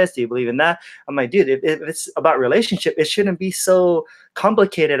believe in this? Do you believe in that? I'm like, dude, if it's about relationship, it shouldn't be so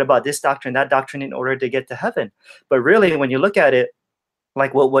complicated about this doctrine, that doctrine, in order to get to heaven. But really, when you look at it,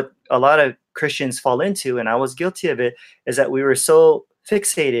 like what a lot of Christians fall into, and I was guilty of it, is that we were so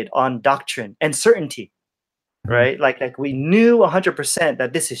fixated on doctrine and certainty, right? Like we knew 100%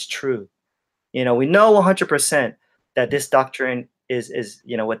 that this is true. We know 100% that this doctrine is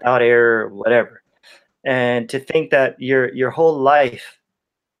without error or whatever. And to think that your whole life,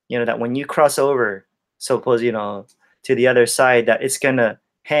 that when you cross over, suppose, to the other side, that it's gonna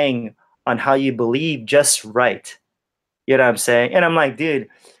hang on how you believe just right. You know what I'm saying? And I'm like, dude,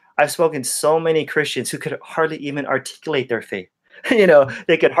 I've spoken to so many Christians who could hardly even articulate their faith.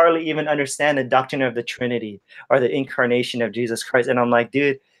 They could hardly even understand the doctrine of the Trinity or the incarnation of Jesus Christ. And I'm like,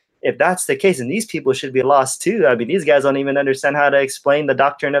 dude, if that's the case, then these people should be lost too. I mean, these guys don't even understand how to explain the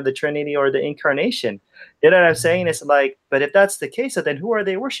doctrine of the Trinity or the incarnation. You know what I'm saying? It's like, but if that's the case, then who are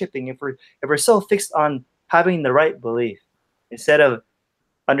they worshiping? If we're so fixed on having the right belief, instead of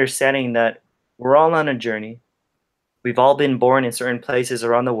understanding that we're all on a journey. We've all been born in certain places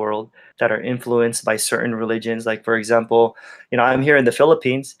around the world that are influenced by certain religions. Like, for example, I'm here in the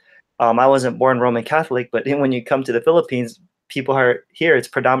Philippines. I wasn't born Roman Catholic, but when you come to the Philippines, people are here. It's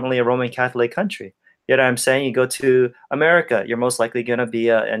predominantly a Roman Catholic country. You know what I'm saying? You go to America, you're most likely going to be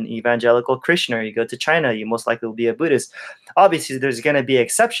an evangelical Christian. Or you go to China, you most likely will be a Buddhist. Obviously, there's going to be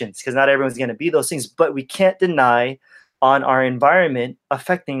exceptions because not everyone's going to be those things. But we can't deny on our environment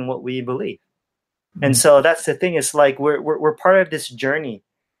affecting what we believe. And so that's the thing. It's like we're part of this journey,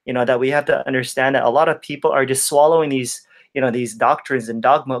 that we have to understand that a lot of people are just swallowing these, these doctrines and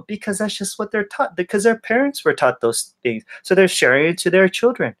dogma because that's just what they're taught, because their parents were taught those things. So they're sharing it to their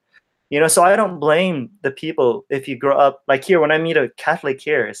children. So I don't blame the people if you grow up like here. When I meet a Catholic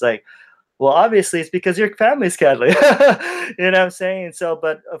here, it's like, well, obviously it's because your family's Catholic. You know what I'm saying? So,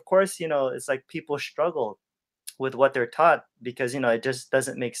 but of course, it's like people struggle with what they're taught because it just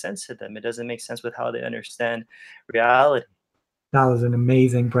doesn't make sense to them. It doesn't make sense with how they understand reality. That was an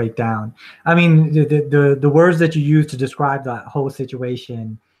amazing breakdown. I mean, the words that you used to describe that whole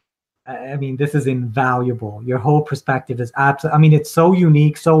situation, I mean, this is invaluable. Your whole perspective is absolutely, I mean, it's so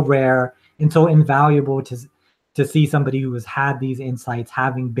unique, so rare, and so invaluable to see somebody who has had these insights,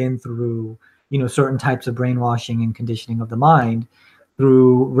 having been through, certain types of brainwashing and conditioning of the mind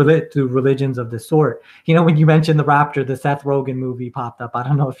through religions of this sort. When you mentioned the rapture, the Seth Rogen movie popped up. I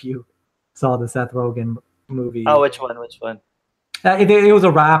don't know if you saw the Seth Rogen movie. Oh, which one? Which one? It was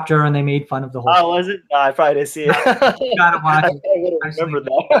a rapture, and they made fun of the whole. Oh, was it? No, I probably didn't see it. You gotta watch it. I remember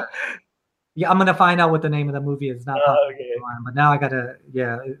that. Yeah, I'm gonna find out what the name of the movie is. It's not okay. But now I gotta.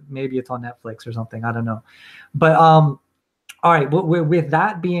 Yeah, maybe it's on Netflix or something. I don't know. But all right. With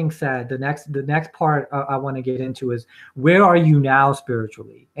that being said, the next part I want to get into is where are you now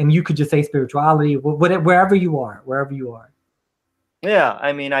spiritually? And you could just say spirituality, wherever you are. Yeah,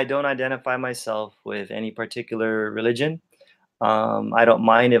 I mean, I don't identify myself with any particular religion. I don't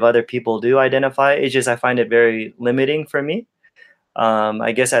mind if other people do identify. It's just I find it very limiting for me.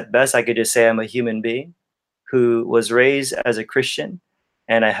 I guess at best I could just say I'm a human being who was raised as a Christian,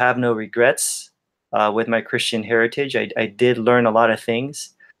 and I have no regrets. With my Christian heritage, I did learn a lot of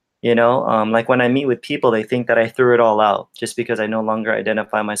things, like when I meet with people, they think that I threw it all out just because I no longer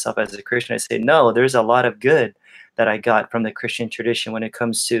identify myself as a Christian. I say, no, there's a lot of good that I got from the Christian tradition when it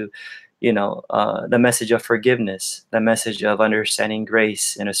comes to, the message of forgiveness, the message of understanding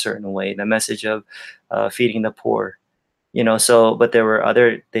grace in a certain way, the message of feeding the poor, but there were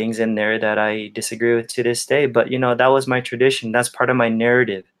other things in there that I disagree with to this day. But, that was my tradition. That's part of my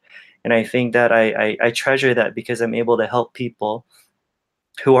narrative. And I think that I treasure that because I'm able to help people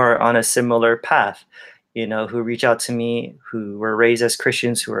who are on a similar path, who reach out to me, who were raised as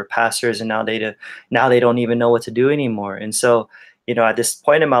Christians, who are pastors, and now they don't even know what to do anymore. And so, at this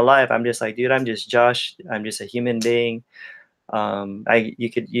point in my life, I'm just like, dude, I'm just Josh. I'm just a human being. I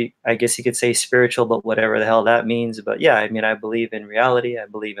guess you could say spiritual, but whatever the hell that means. But yeah, I mean, I believe in reality. I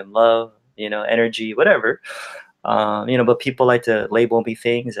believe in love, energy, whatever. But people like to label me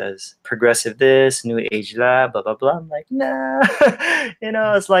things as progressive this, new age that, blah, blah, blah. I'm like, nah,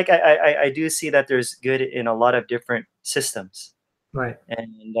 it's like, I do see that there's good in a lot of different systems. Right.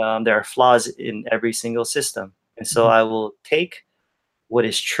 And there are flaws in every single system. And so I will take what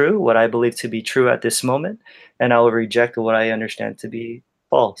is true, what I believe to be true at this moment, and I will reject what I understand to be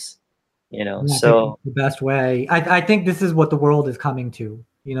false, Yeah, so the best way. I think this is what the world is coming to.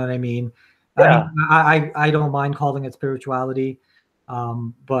 You know what I mean? yeah. I don't mind calling it spirituality,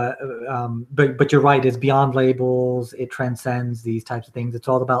 but you're right. It's beyond labels. It transcends these types of things. It's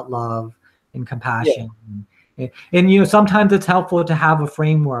all about love and compassion. Yeah. And sometimes it's helpful to have a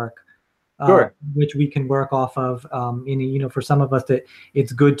framework, Sure. which we can work off of. For some of us, that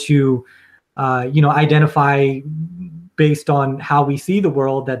it's good to identify based on how we see the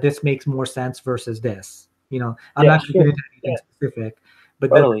world that this makes more sense versus this. I'm not going to get into anything specific. but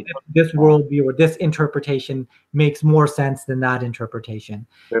Totally. this worldview or this interpretation makes more sense than that interpretation.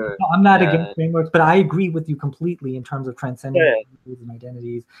 Sure. I'm not Yeah. against frameworks, but I agree with you completely in terms of transcending Yeah. and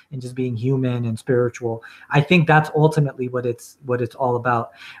identities and just being human and spiritual. I think that's ultimately what it's all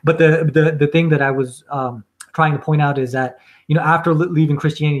about. But the thing that I was trying to point out is that, you know, after leaving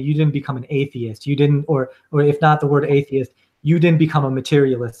Christianity, you didn't become an atheist. You didn't, or if not the word atheist, you didn't become a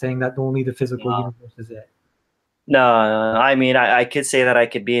materialist, saying that only the physical No. universe is it. No, I mean, I could say that I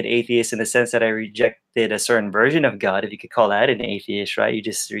could be an atheist in the sense that I rejected a certain version of God, if you could call that an atheist, right? You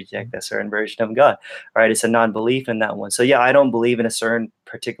just reject a certain version of God, right? It's a non-belief in that one. So yeah, I don't believe in a certain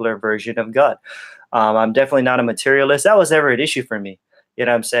particular version of God. I'm definitely not a materialist. That was never an issue for me. You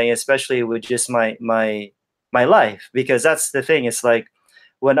know what I'm saying? Especially with just my life, because that's the thing. It's like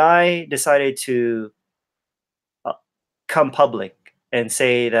when I decided to uh, come public and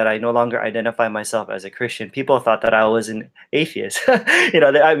say that I no longer identify myself as a Christian, people thought that I was an atheist.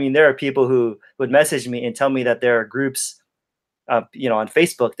 I mean, there are people who would message me and tell me that there are groups, on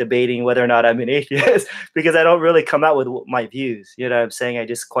Facebook debating whether or not I'm an atheist because I don't really come out with my views. You know what I'm saying? I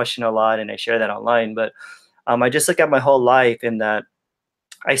just question a lot and I share that online. But I just look at my whole life in that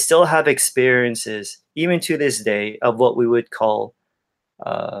I still have experiences, even to this day, of what we would call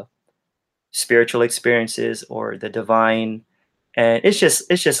uh, spiritual experiences or the divine, and it's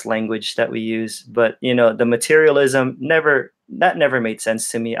just language that we use. But the materialism never made sense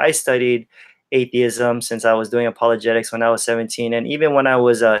to me. I studied atheism since I was doing apologetics when I was 17, and even when I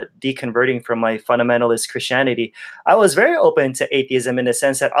was deconverting from my fundamentalist Christianity, I was very open to atheism in the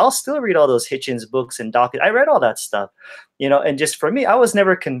sense that I'll still read all those Hitchens books and Dawkins. I read all that stuff, and just for me, I was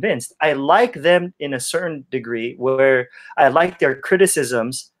never convinced. I like them in a certain degree where I like their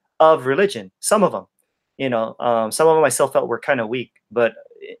criticisms of religion, some of them. Some of them I still felt were kind of weak, but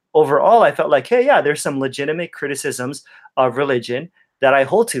overall I felt like, hey, yeah, there's some legitimate criticisms of religion that I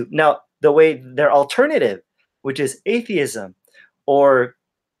hold to. Now, the way their alternative, which is atheism or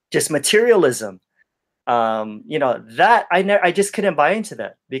just materialism, that I just couldn't buy into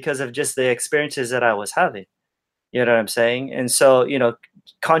that because of just the experiences that I was having. You know what I'm saying? And so,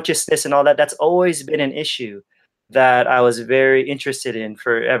 consciousness and all that, that's always been an issue that I was very interested in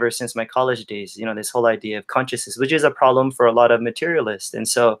for ever since my college days, this whole idea of consciousness, which is a problem for a lot of materialists. And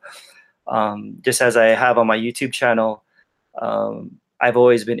so, just as I have on my YouTube channel, I've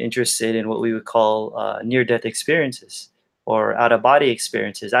always been interested in what we would call near-death experiences or out-of-body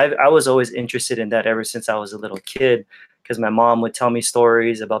experiences. I was always interested in that ever since I was a little kid because my mom would tell me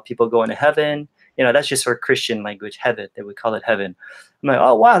stories about people going to heaven. That's just for Christian language, heaven. They would call it heaven. I'm like,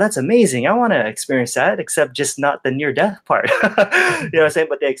 oh, wow, that's amazing. I want to experience that, except just not the near-death part. You know what I'm saying?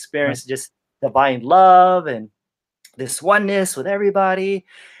 But they experience just divine love and this oneness with everybody.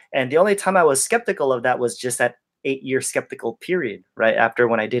 And the only time I was skeptical of that was just that 8-year skeptical period, right after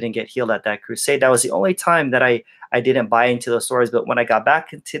when I didn't get healed at that crusade. That was the only time that I didn't buy into those stories. But when I got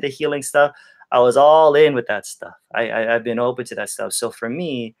back into the healing stuff, I was all in with that stuff. I've been open to that stuff. So for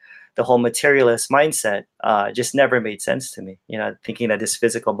me, the whole materialist mindset just never made sense to me. Thinking that this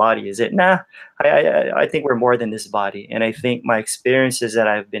physical body is it. Nah, I think we're more than this body. And I think my experiences that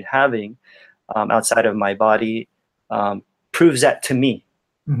I've been having outside of my body proves that to me.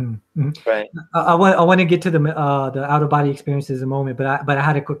 Mm-hmm. Mm-hmm. Right. I want to get to the out of body experiences in a moment, but I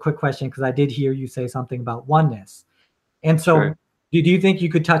had a quick question because I did hear you say something about oneness, and so Sure. do you think you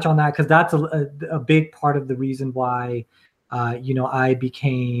could touch on that, because that's a big part of the reason why I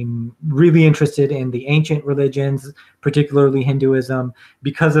became really interested in the ancient religions, particularly Hinduism,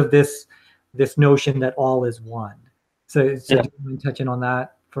 because of this notion that all is one. So Yeah. do you want to touch in on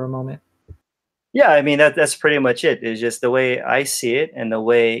that for a moment? Yeah, I mean that's pretty much it. It's just the way I see it, and the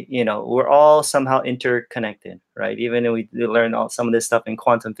way we're all somehow interconnected, right? Even if we learn all some of this stuff in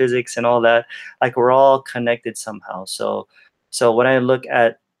quantum physics and all that, like we're all connected somehow. So when I look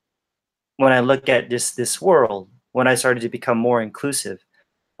at this world, when I started to become more inclusive,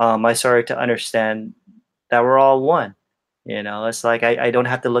 I started to understand that we're all one. It's like I don't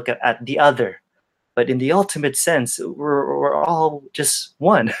have to look at the other, but in the ultimate sense, we're all just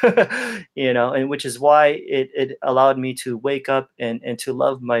one. And which is why it allowed me to wake up and to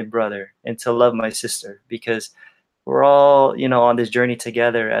love my brother and to love my sister, because we're all on this journey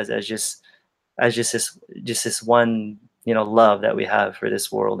together as just this one love that we have for this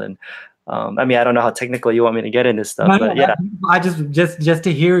world. And I mean, I don't know how technical you want me to get into stuff, but yeah. I just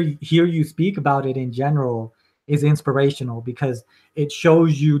to hear you speak about it in general is inspirational, because it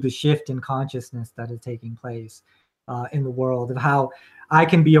shows you the shift in consciousness that is taking place in the world, of how I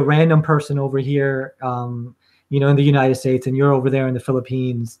can be a random person over here, in the United States, and you're over there in the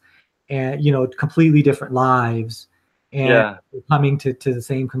Philippines, and completely different lives, and Yeah. coming to the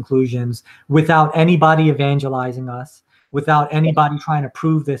same conclusions without anybody evangelizing us, without anybody trying to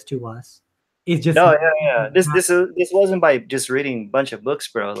prove this to us. It's just No, yeah, yeah. This wasn't by just reading a bunch of books,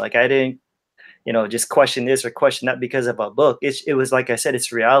 bro. Like I didn't, just question this or question that because of a book. It was like I said,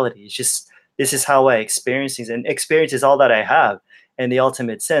 it's reality. It's just this is how I experience things, and experience is all that I have in the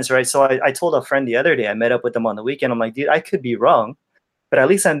ultimate sense, right? So I told a friend the other day, I met up with them on the weekend. I'm like, dude, I could be wrong, but at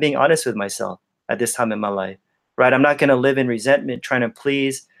least I'm being honest with myself at this time in my life, right? I'm not gonna live in resentment trying to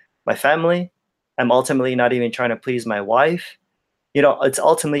please my family. I'm ultimately not even trying to please my wife. It's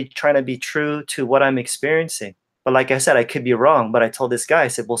ultimately trying to be true to what I'm experiencing. But like I said, I could be wrong. But I told this guy, I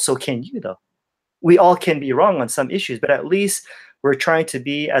said, well, so can you though? We all can be wrong on some issues, but at least we're trying to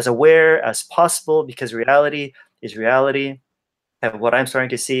be as aware as possible because reality is reality. And what I'm starting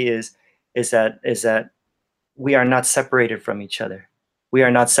to see is that we are not separated from each other. We are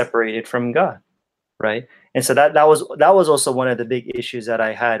not separated from God, right? And so that was also one of the big issues that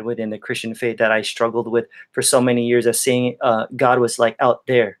I had within the Christian faith that I struggled with for so many years of seeing God was like out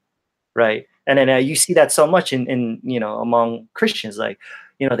there, right? And then you see that so much in among Christians, like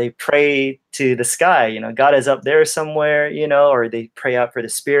they pray to the sky, God is up there somewhere, or they pray out for the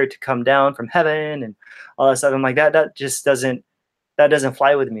Spirit to come down from heaven and all that stuff. I'm like that just doesn't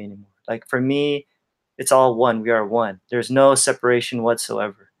fly with me anymore. Like for me, it's all one. We are one. There's no separation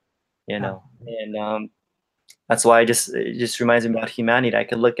whatsoever, and that's why it just reminds me about humanity. I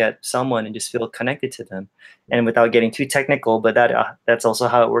could look at someone and just feel connected to them, and without getting too technical, but that's also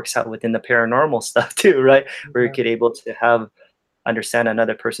how it works out within the paranormal stuff too, right? Where you could able to understand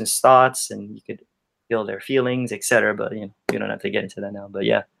another person's thoughts, and you could feel their feelings, etc. But you don't have to get into that now. But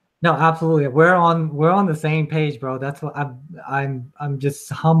yeah. No, absolutely. We're on the same page, bro. That's what I'm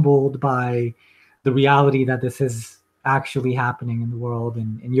just humbled by the reality that this is actually happening in the world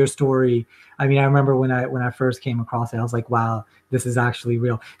and your story. I mean, I remember when I first came across it, I was like, wow, this is actually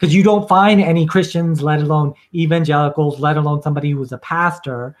real. Because you don't find any Christians, let alone evangelicals, let alone somebody who's a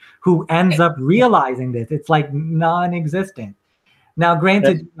pastor who ends up realizing this. It's like non-existent. Now,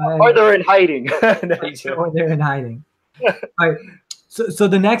 granted, Or they're in hiding. or they're in hiding. All right. So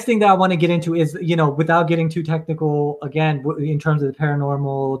the next thing that I want to get into is, without getting too technical, again, in terms of the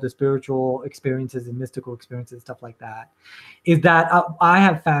paranormal, the spiritual experiences and mystical experiences, stuff like that, is that I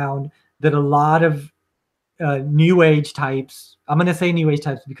have found that a lot of New Age types, I'm going to say New Age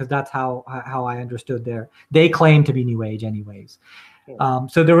types because that's how I understood they claim to be New Age anyways.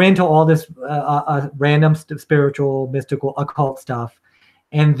 So they're into all this random spiritual, mystical, occult stuff.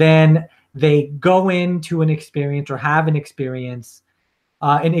 And then they go into an experience or have an experience.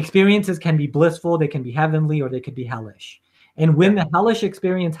 And experiences can be blissful, they can be heavenly, or they could be hellish. And when the hellish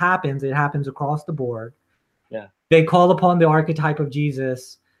experience happens, it happens across the board. Yeah. They call upon the archetype of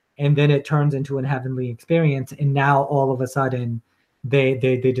Jesus, and then it turns into an heavenly experience. And now all of a sudden, they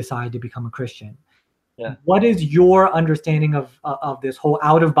decide to become a Christian. Yeah. What is your understanding of this whole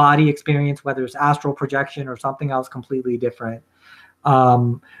out of body experience, whether it's astral projection or something else completely different?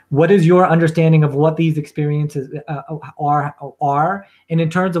 What is your understanding of what these experiences are? And in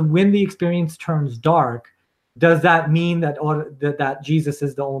terms of when the experience turns dark, does that mean that Jesus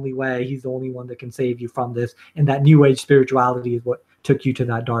is the only way? He's the only one that can save you from this, and that New Age spirituality is what took you to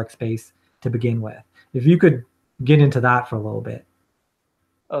that dark space to begin with? If you could get into that for a little bit.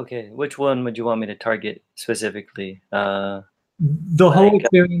 Okay, which one would you want me to target specifically? The whole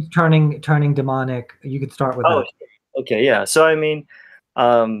experience turning demonic. You could start with that. Okay, yeah. So I mean,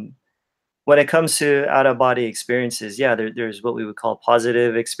 when it comes to out of body experiences, yeah, there's what we would call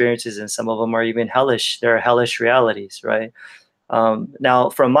positive experiences, and some of them are even hellish. There are hellish realities, right? Now,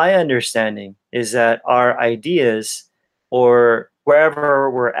 from my understanding, is that our ideas, or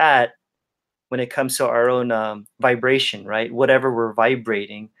wherever we're at, when it comes to our own vibration, right? Whatever we're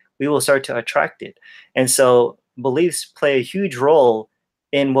vibrating, we will start to attract it. And so beliefs play a huge role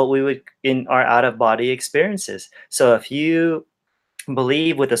in in our out of body experiences. So if you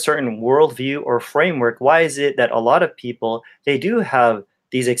believe with a certain worldview or framework, why is it that a lot of people, they do have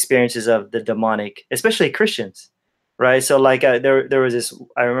these experiences of the demonic, especially Christians, right? So like there was this,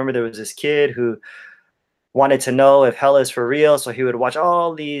 I remember there was this kid who wanted to know if hell is for real. So he would watch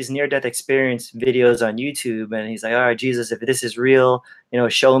all these near-death experience videos on YouTube, and he's like, all right, Jesus, if this is real,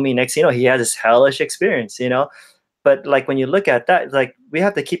 show me. Next, he has this hellish experience, But like when you look at that, like we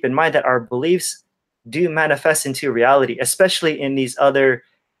have to keep in mind that our beliefs do manifest into reality, especially in these other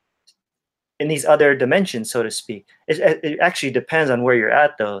dimensions, so to speak. It actually depends on where you're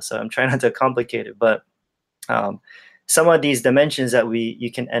at, though. So I'm trying not to complicate it, but some of these dimensions that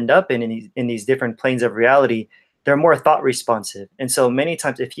you can end up in these different planes of reality, they're more thought responsive. And so many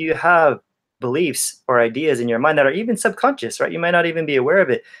times, if you have beliefs or ideas in your mind that are even subconscious, right? You might not even be aware of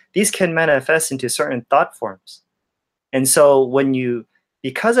it. These can manifest into certain thought forms. And so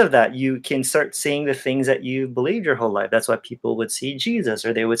because of that, you can start seeing the things that you believed your whole life. That's why people would see Jesus,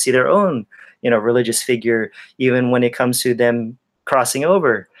 or they would see their own, religious figure, even when it comes to them crossing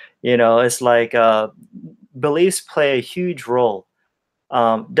over. It's like beliefs play a huge role.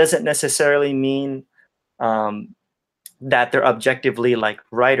 Doesn't necessarily mean um, that they're objectively like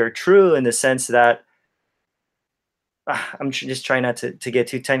right or true, in the sense that just trying not to get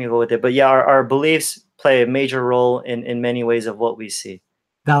too technical with it. But yeah, our beliefs play a major role in many ways of what we see.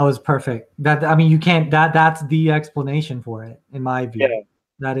 That was perfect. I mean, you can't, that's the explanation for it, in my view.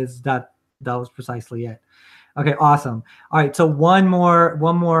 Yeah. That was precisely it. Okay, awesome. All right, so one more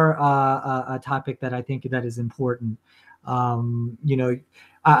topic that I think that is important.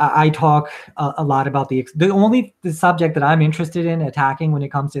 I talk a lot about the subject that I'm interested in attacking when it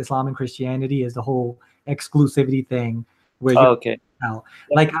comes to Islam and Christianity is the whole exclusivity thing, where Okay.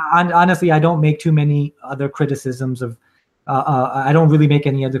 like honestly, I don't make too many other criticisms of. I don't really make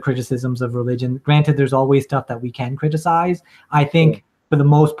any other criticisms of religion. Granted, there's always stuff that we can criticize. I think for the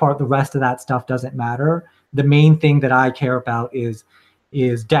most part, the rest of that stuff doesn't matter. The main thing that I care about is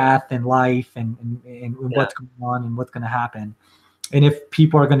death and life and what's going on and what's going to happen. And if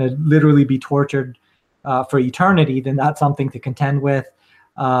people are going to literally be tortured for eternity, then that's something to contend with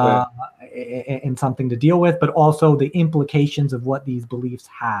and something to deal with, but also the implications of what these beliefs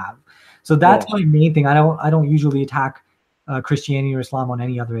have. So that's my main thing. I don't usually attack Christianity or Islam on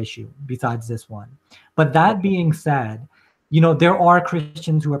any other issue besides this one. But that being said, there are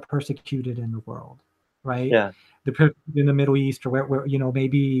Christians who are persecuted in the world, right? Yeah. They're in the Middle East, or where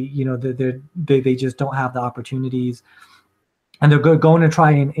maybe they just don't have the opportunities, and they're going to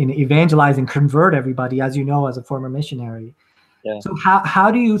try and evangelize and convert everybody, as as a former missionary. Yeah. So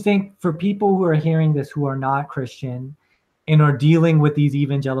how do you think, for people who are hearing this who are not Christian and are dealing with these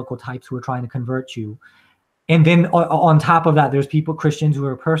evangelical types who are trying to convert you, and then on top of that, there's Christians who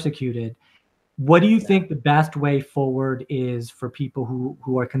are persecuted. What do you think the best way forward is for people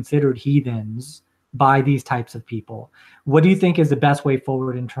who are considered heathens by these types of people? What do you think is the best way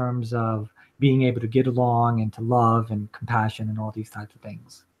forward in terms of being able to get along and to love and compassion and all these types of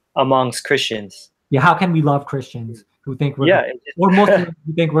things? Amongst Christians. Yeah, how can we love Christians who think or Muslims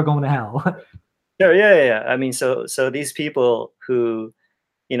who think we're going to hell? Sure, yeah. I mean, so these people who,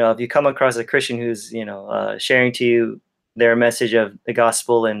 if you come across a Christian who's, sharing to you their message of the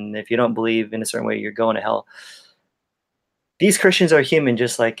gospel, and if you don't believe in a certain way, you're going to hell. These Christians are human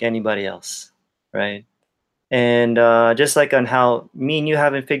just like anybody else, right? And just like on how me and you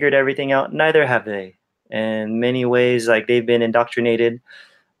haven't figured everything out, neither have they. In many ways, like, they've been indoctrinated.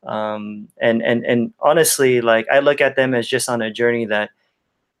 And honestly, like, I look at them as just on a journey that,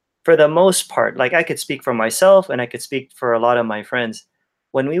 for the most part, like, I could speak for myself and I could speak for a lot of my friends.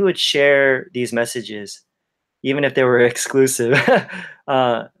 When we would share these messages, even if they were exclusive,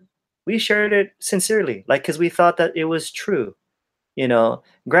 we shared it sincerely, like, because we thought that it was true.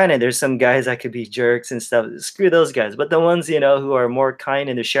 Granted, there's some guys that could be jerks and stuff. Screw those guys. But the ones, who are more kind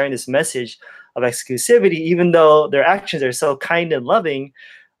and they're sharing this message of exclusivity, even though their actions are so kind and loving,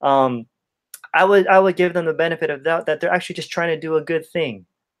 I would give them the benefit of doubt that they're actually just trying to do a good thing.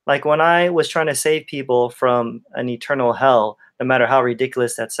 Like, when I was trying to save people from an eternal hell, no matter how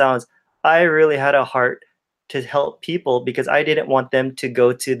ridiculous that sounds, I really had a heart to help people, because I didn't want them to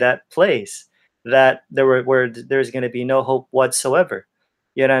go to that place that where there's going to be no hope whatsoever.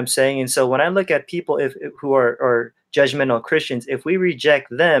 You know what I'm saying? And so when I look at people who are judgmental Christians, if we reject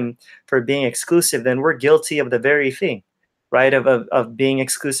them for being exclusive, then we're guilty of the very thing, right? Of being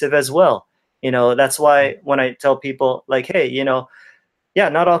exclusive as well. That's why when I tell people, like, hey, yeah,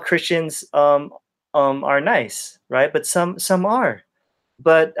 not all Christians are nice, right? But some are.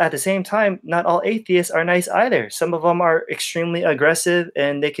 But at the same time, not all atheists are nice either. Some of them are extremely aggressive,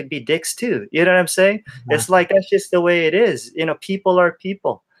 and they could be dicks too. You know what I'm saying? It's like, that's just the way it is. People are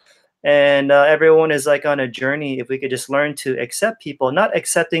people, and everyone is like on a journey. If we could just learn to accept people, not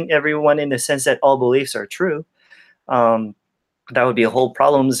accepting everyone in the sense that all beliefs are true, that would be a whole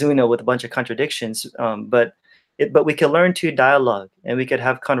problem, with a bunch of contradictions. But we could learn to dialogue, and we could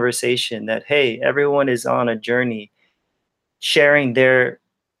have conversation that, hey, everyone is on a journey, sharing their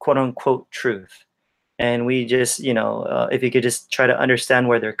quote unquote truth. And we just, if you could just try to understand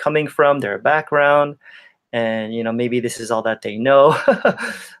where they're coming from, their background, and, maybe this is all that they know.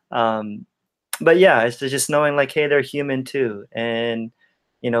 But yeah, it's just knowing, like, hey, they're human too. And,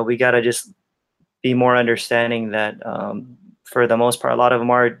 we got to just be more understanding that for the most part, a lot of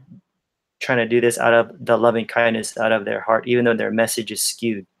them are trying to do this out of the loving kindness out of their heart, even though their message is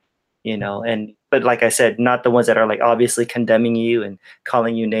skewed. you know. And but like I said, not the ones that are like obviously condemning you and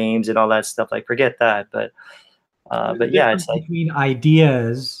calling you names and all that stuff. Like forget that. There's a But yeah, difference it's like between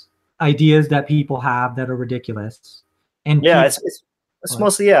ideas that people have that are ridiculous, and yeah, people. it's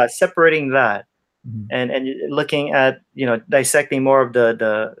mostly yeah separating that Mhm. and looking at dissecting more of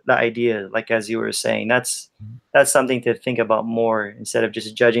the idea, like as you were saying. That's something to think about more instead of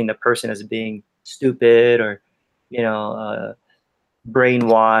just judging the person as being stupid or you know uh,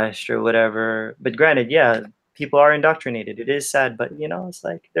 brainwashed or whatever. But granted, yeah, people are indoctrinated. It is sad, but it's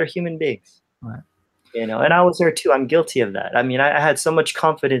like they're human beings. Right. And I was there too. I'm guilty of that. I mean, I had so much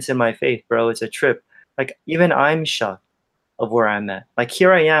confidence in my faith, bro. It's a trip. Like even I'm shocked of where I'm at. Like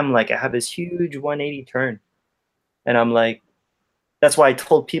here I am, like I have this huge 180 turn. And I'm like, that's why I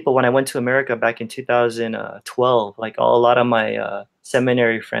told people when I went to America back in 2012, like a lot of my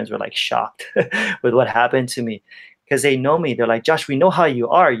seminary friends were like shocked with what happened to me because they know me. They're like, Josh, we know how you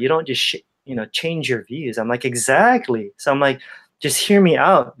are. You don't just, change your views. I'm like, exactly. So I'm like, just hear me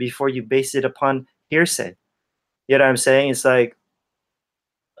out before you base it upon hearsay. You know what I'm saying? It's like,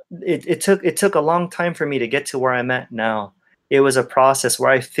 it took a long time for me to get to where I'm at now. It was a process where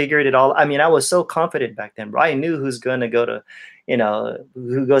I figured it all. I mean, I was so confident back then, bro. I knew who's gonna go to,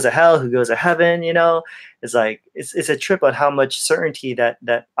 who goes to hell, who goes to heaven. It's like it's a trip on how much certainty that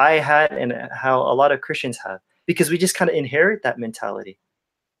I had and how a lot of Christians have because we just kind of inherit that mentality.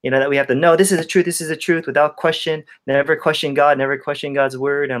 That we have to know this is the truth, this is the truth without question, never question God, never question God's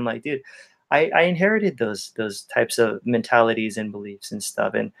word. I'm like, dude, I inherited those types of mentalities and beliefs and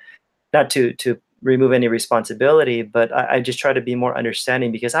stuff. And not to remove any responsibility, but I just try to be more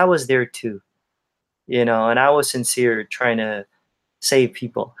understanding because I was there too, and I was sincere trying to save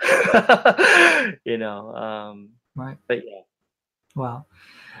people, you know. Right. But yeah, Wow.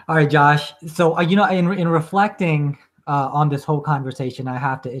 All right, Josh. So, in reflecting on this whole conversation, I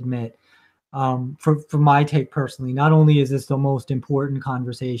have to admit, for my take personally, not only is this the most important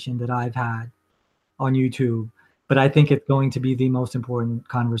conversation that I've had on YouTube, but I think it's going to be the most important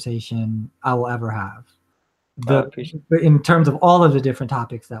conversation I will ever have. I The appreciate. In terms of all of the different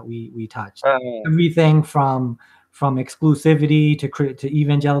topics that we touched, Uh, everything from exclusivity to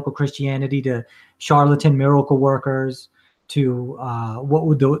evangelical Christianity to charlatan miracle workers to what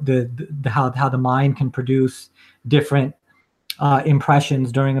would the how the mind can produce different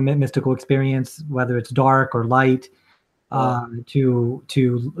impressions during a mystical experience, whether it's dark or light, yeah, to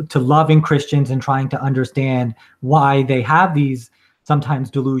loving Christians and trying to understand why they have these sometimes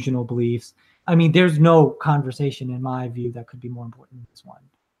delusional beliefs. I mean, there's no conversation in my view that could be more important than this one.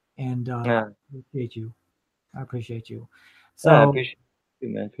 And yeah, I appreciate you. I appreciate you. yeah. I So, appreciate you,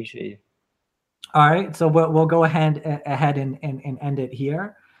 man. Appreciate you. all right. So we'll go ahead and end it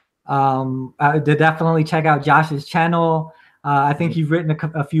here. To definitely check out Josh's channel. I think Mhm. you've written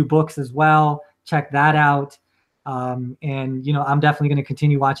a few books as well. Check that out. And I'm definitely going to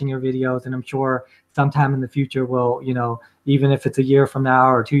continue watching your videos, and I'm sure sometime in the future we'll, even if it's a year from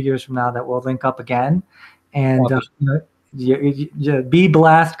now or 2 years from now, that we'll link up again. I And appreciate. be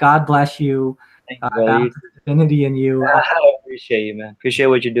blessed. God bless you. Thank you, brother. Balance the divinity in you. I appreciate you, man. Appreciate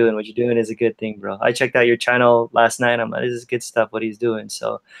what you're doing. What you're doing is a good thing, bro. I checked out your channel last night. I'm like, this is good stuff. What he's doing.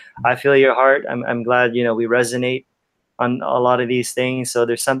 So, I feel your heart. I'm glad we resonate on a lot of these things. So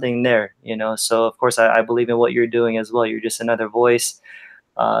there's something there. So of course I believe in what you're doing as well. You're just another voice,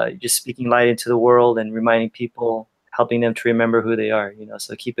 just speaking light into the world and reminding people, helping them to remember who they are.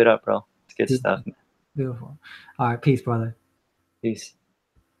 So keep it up, bro. It's good stuff, Beautiful. man. Beautiful. All right. Peace, brother. Peace.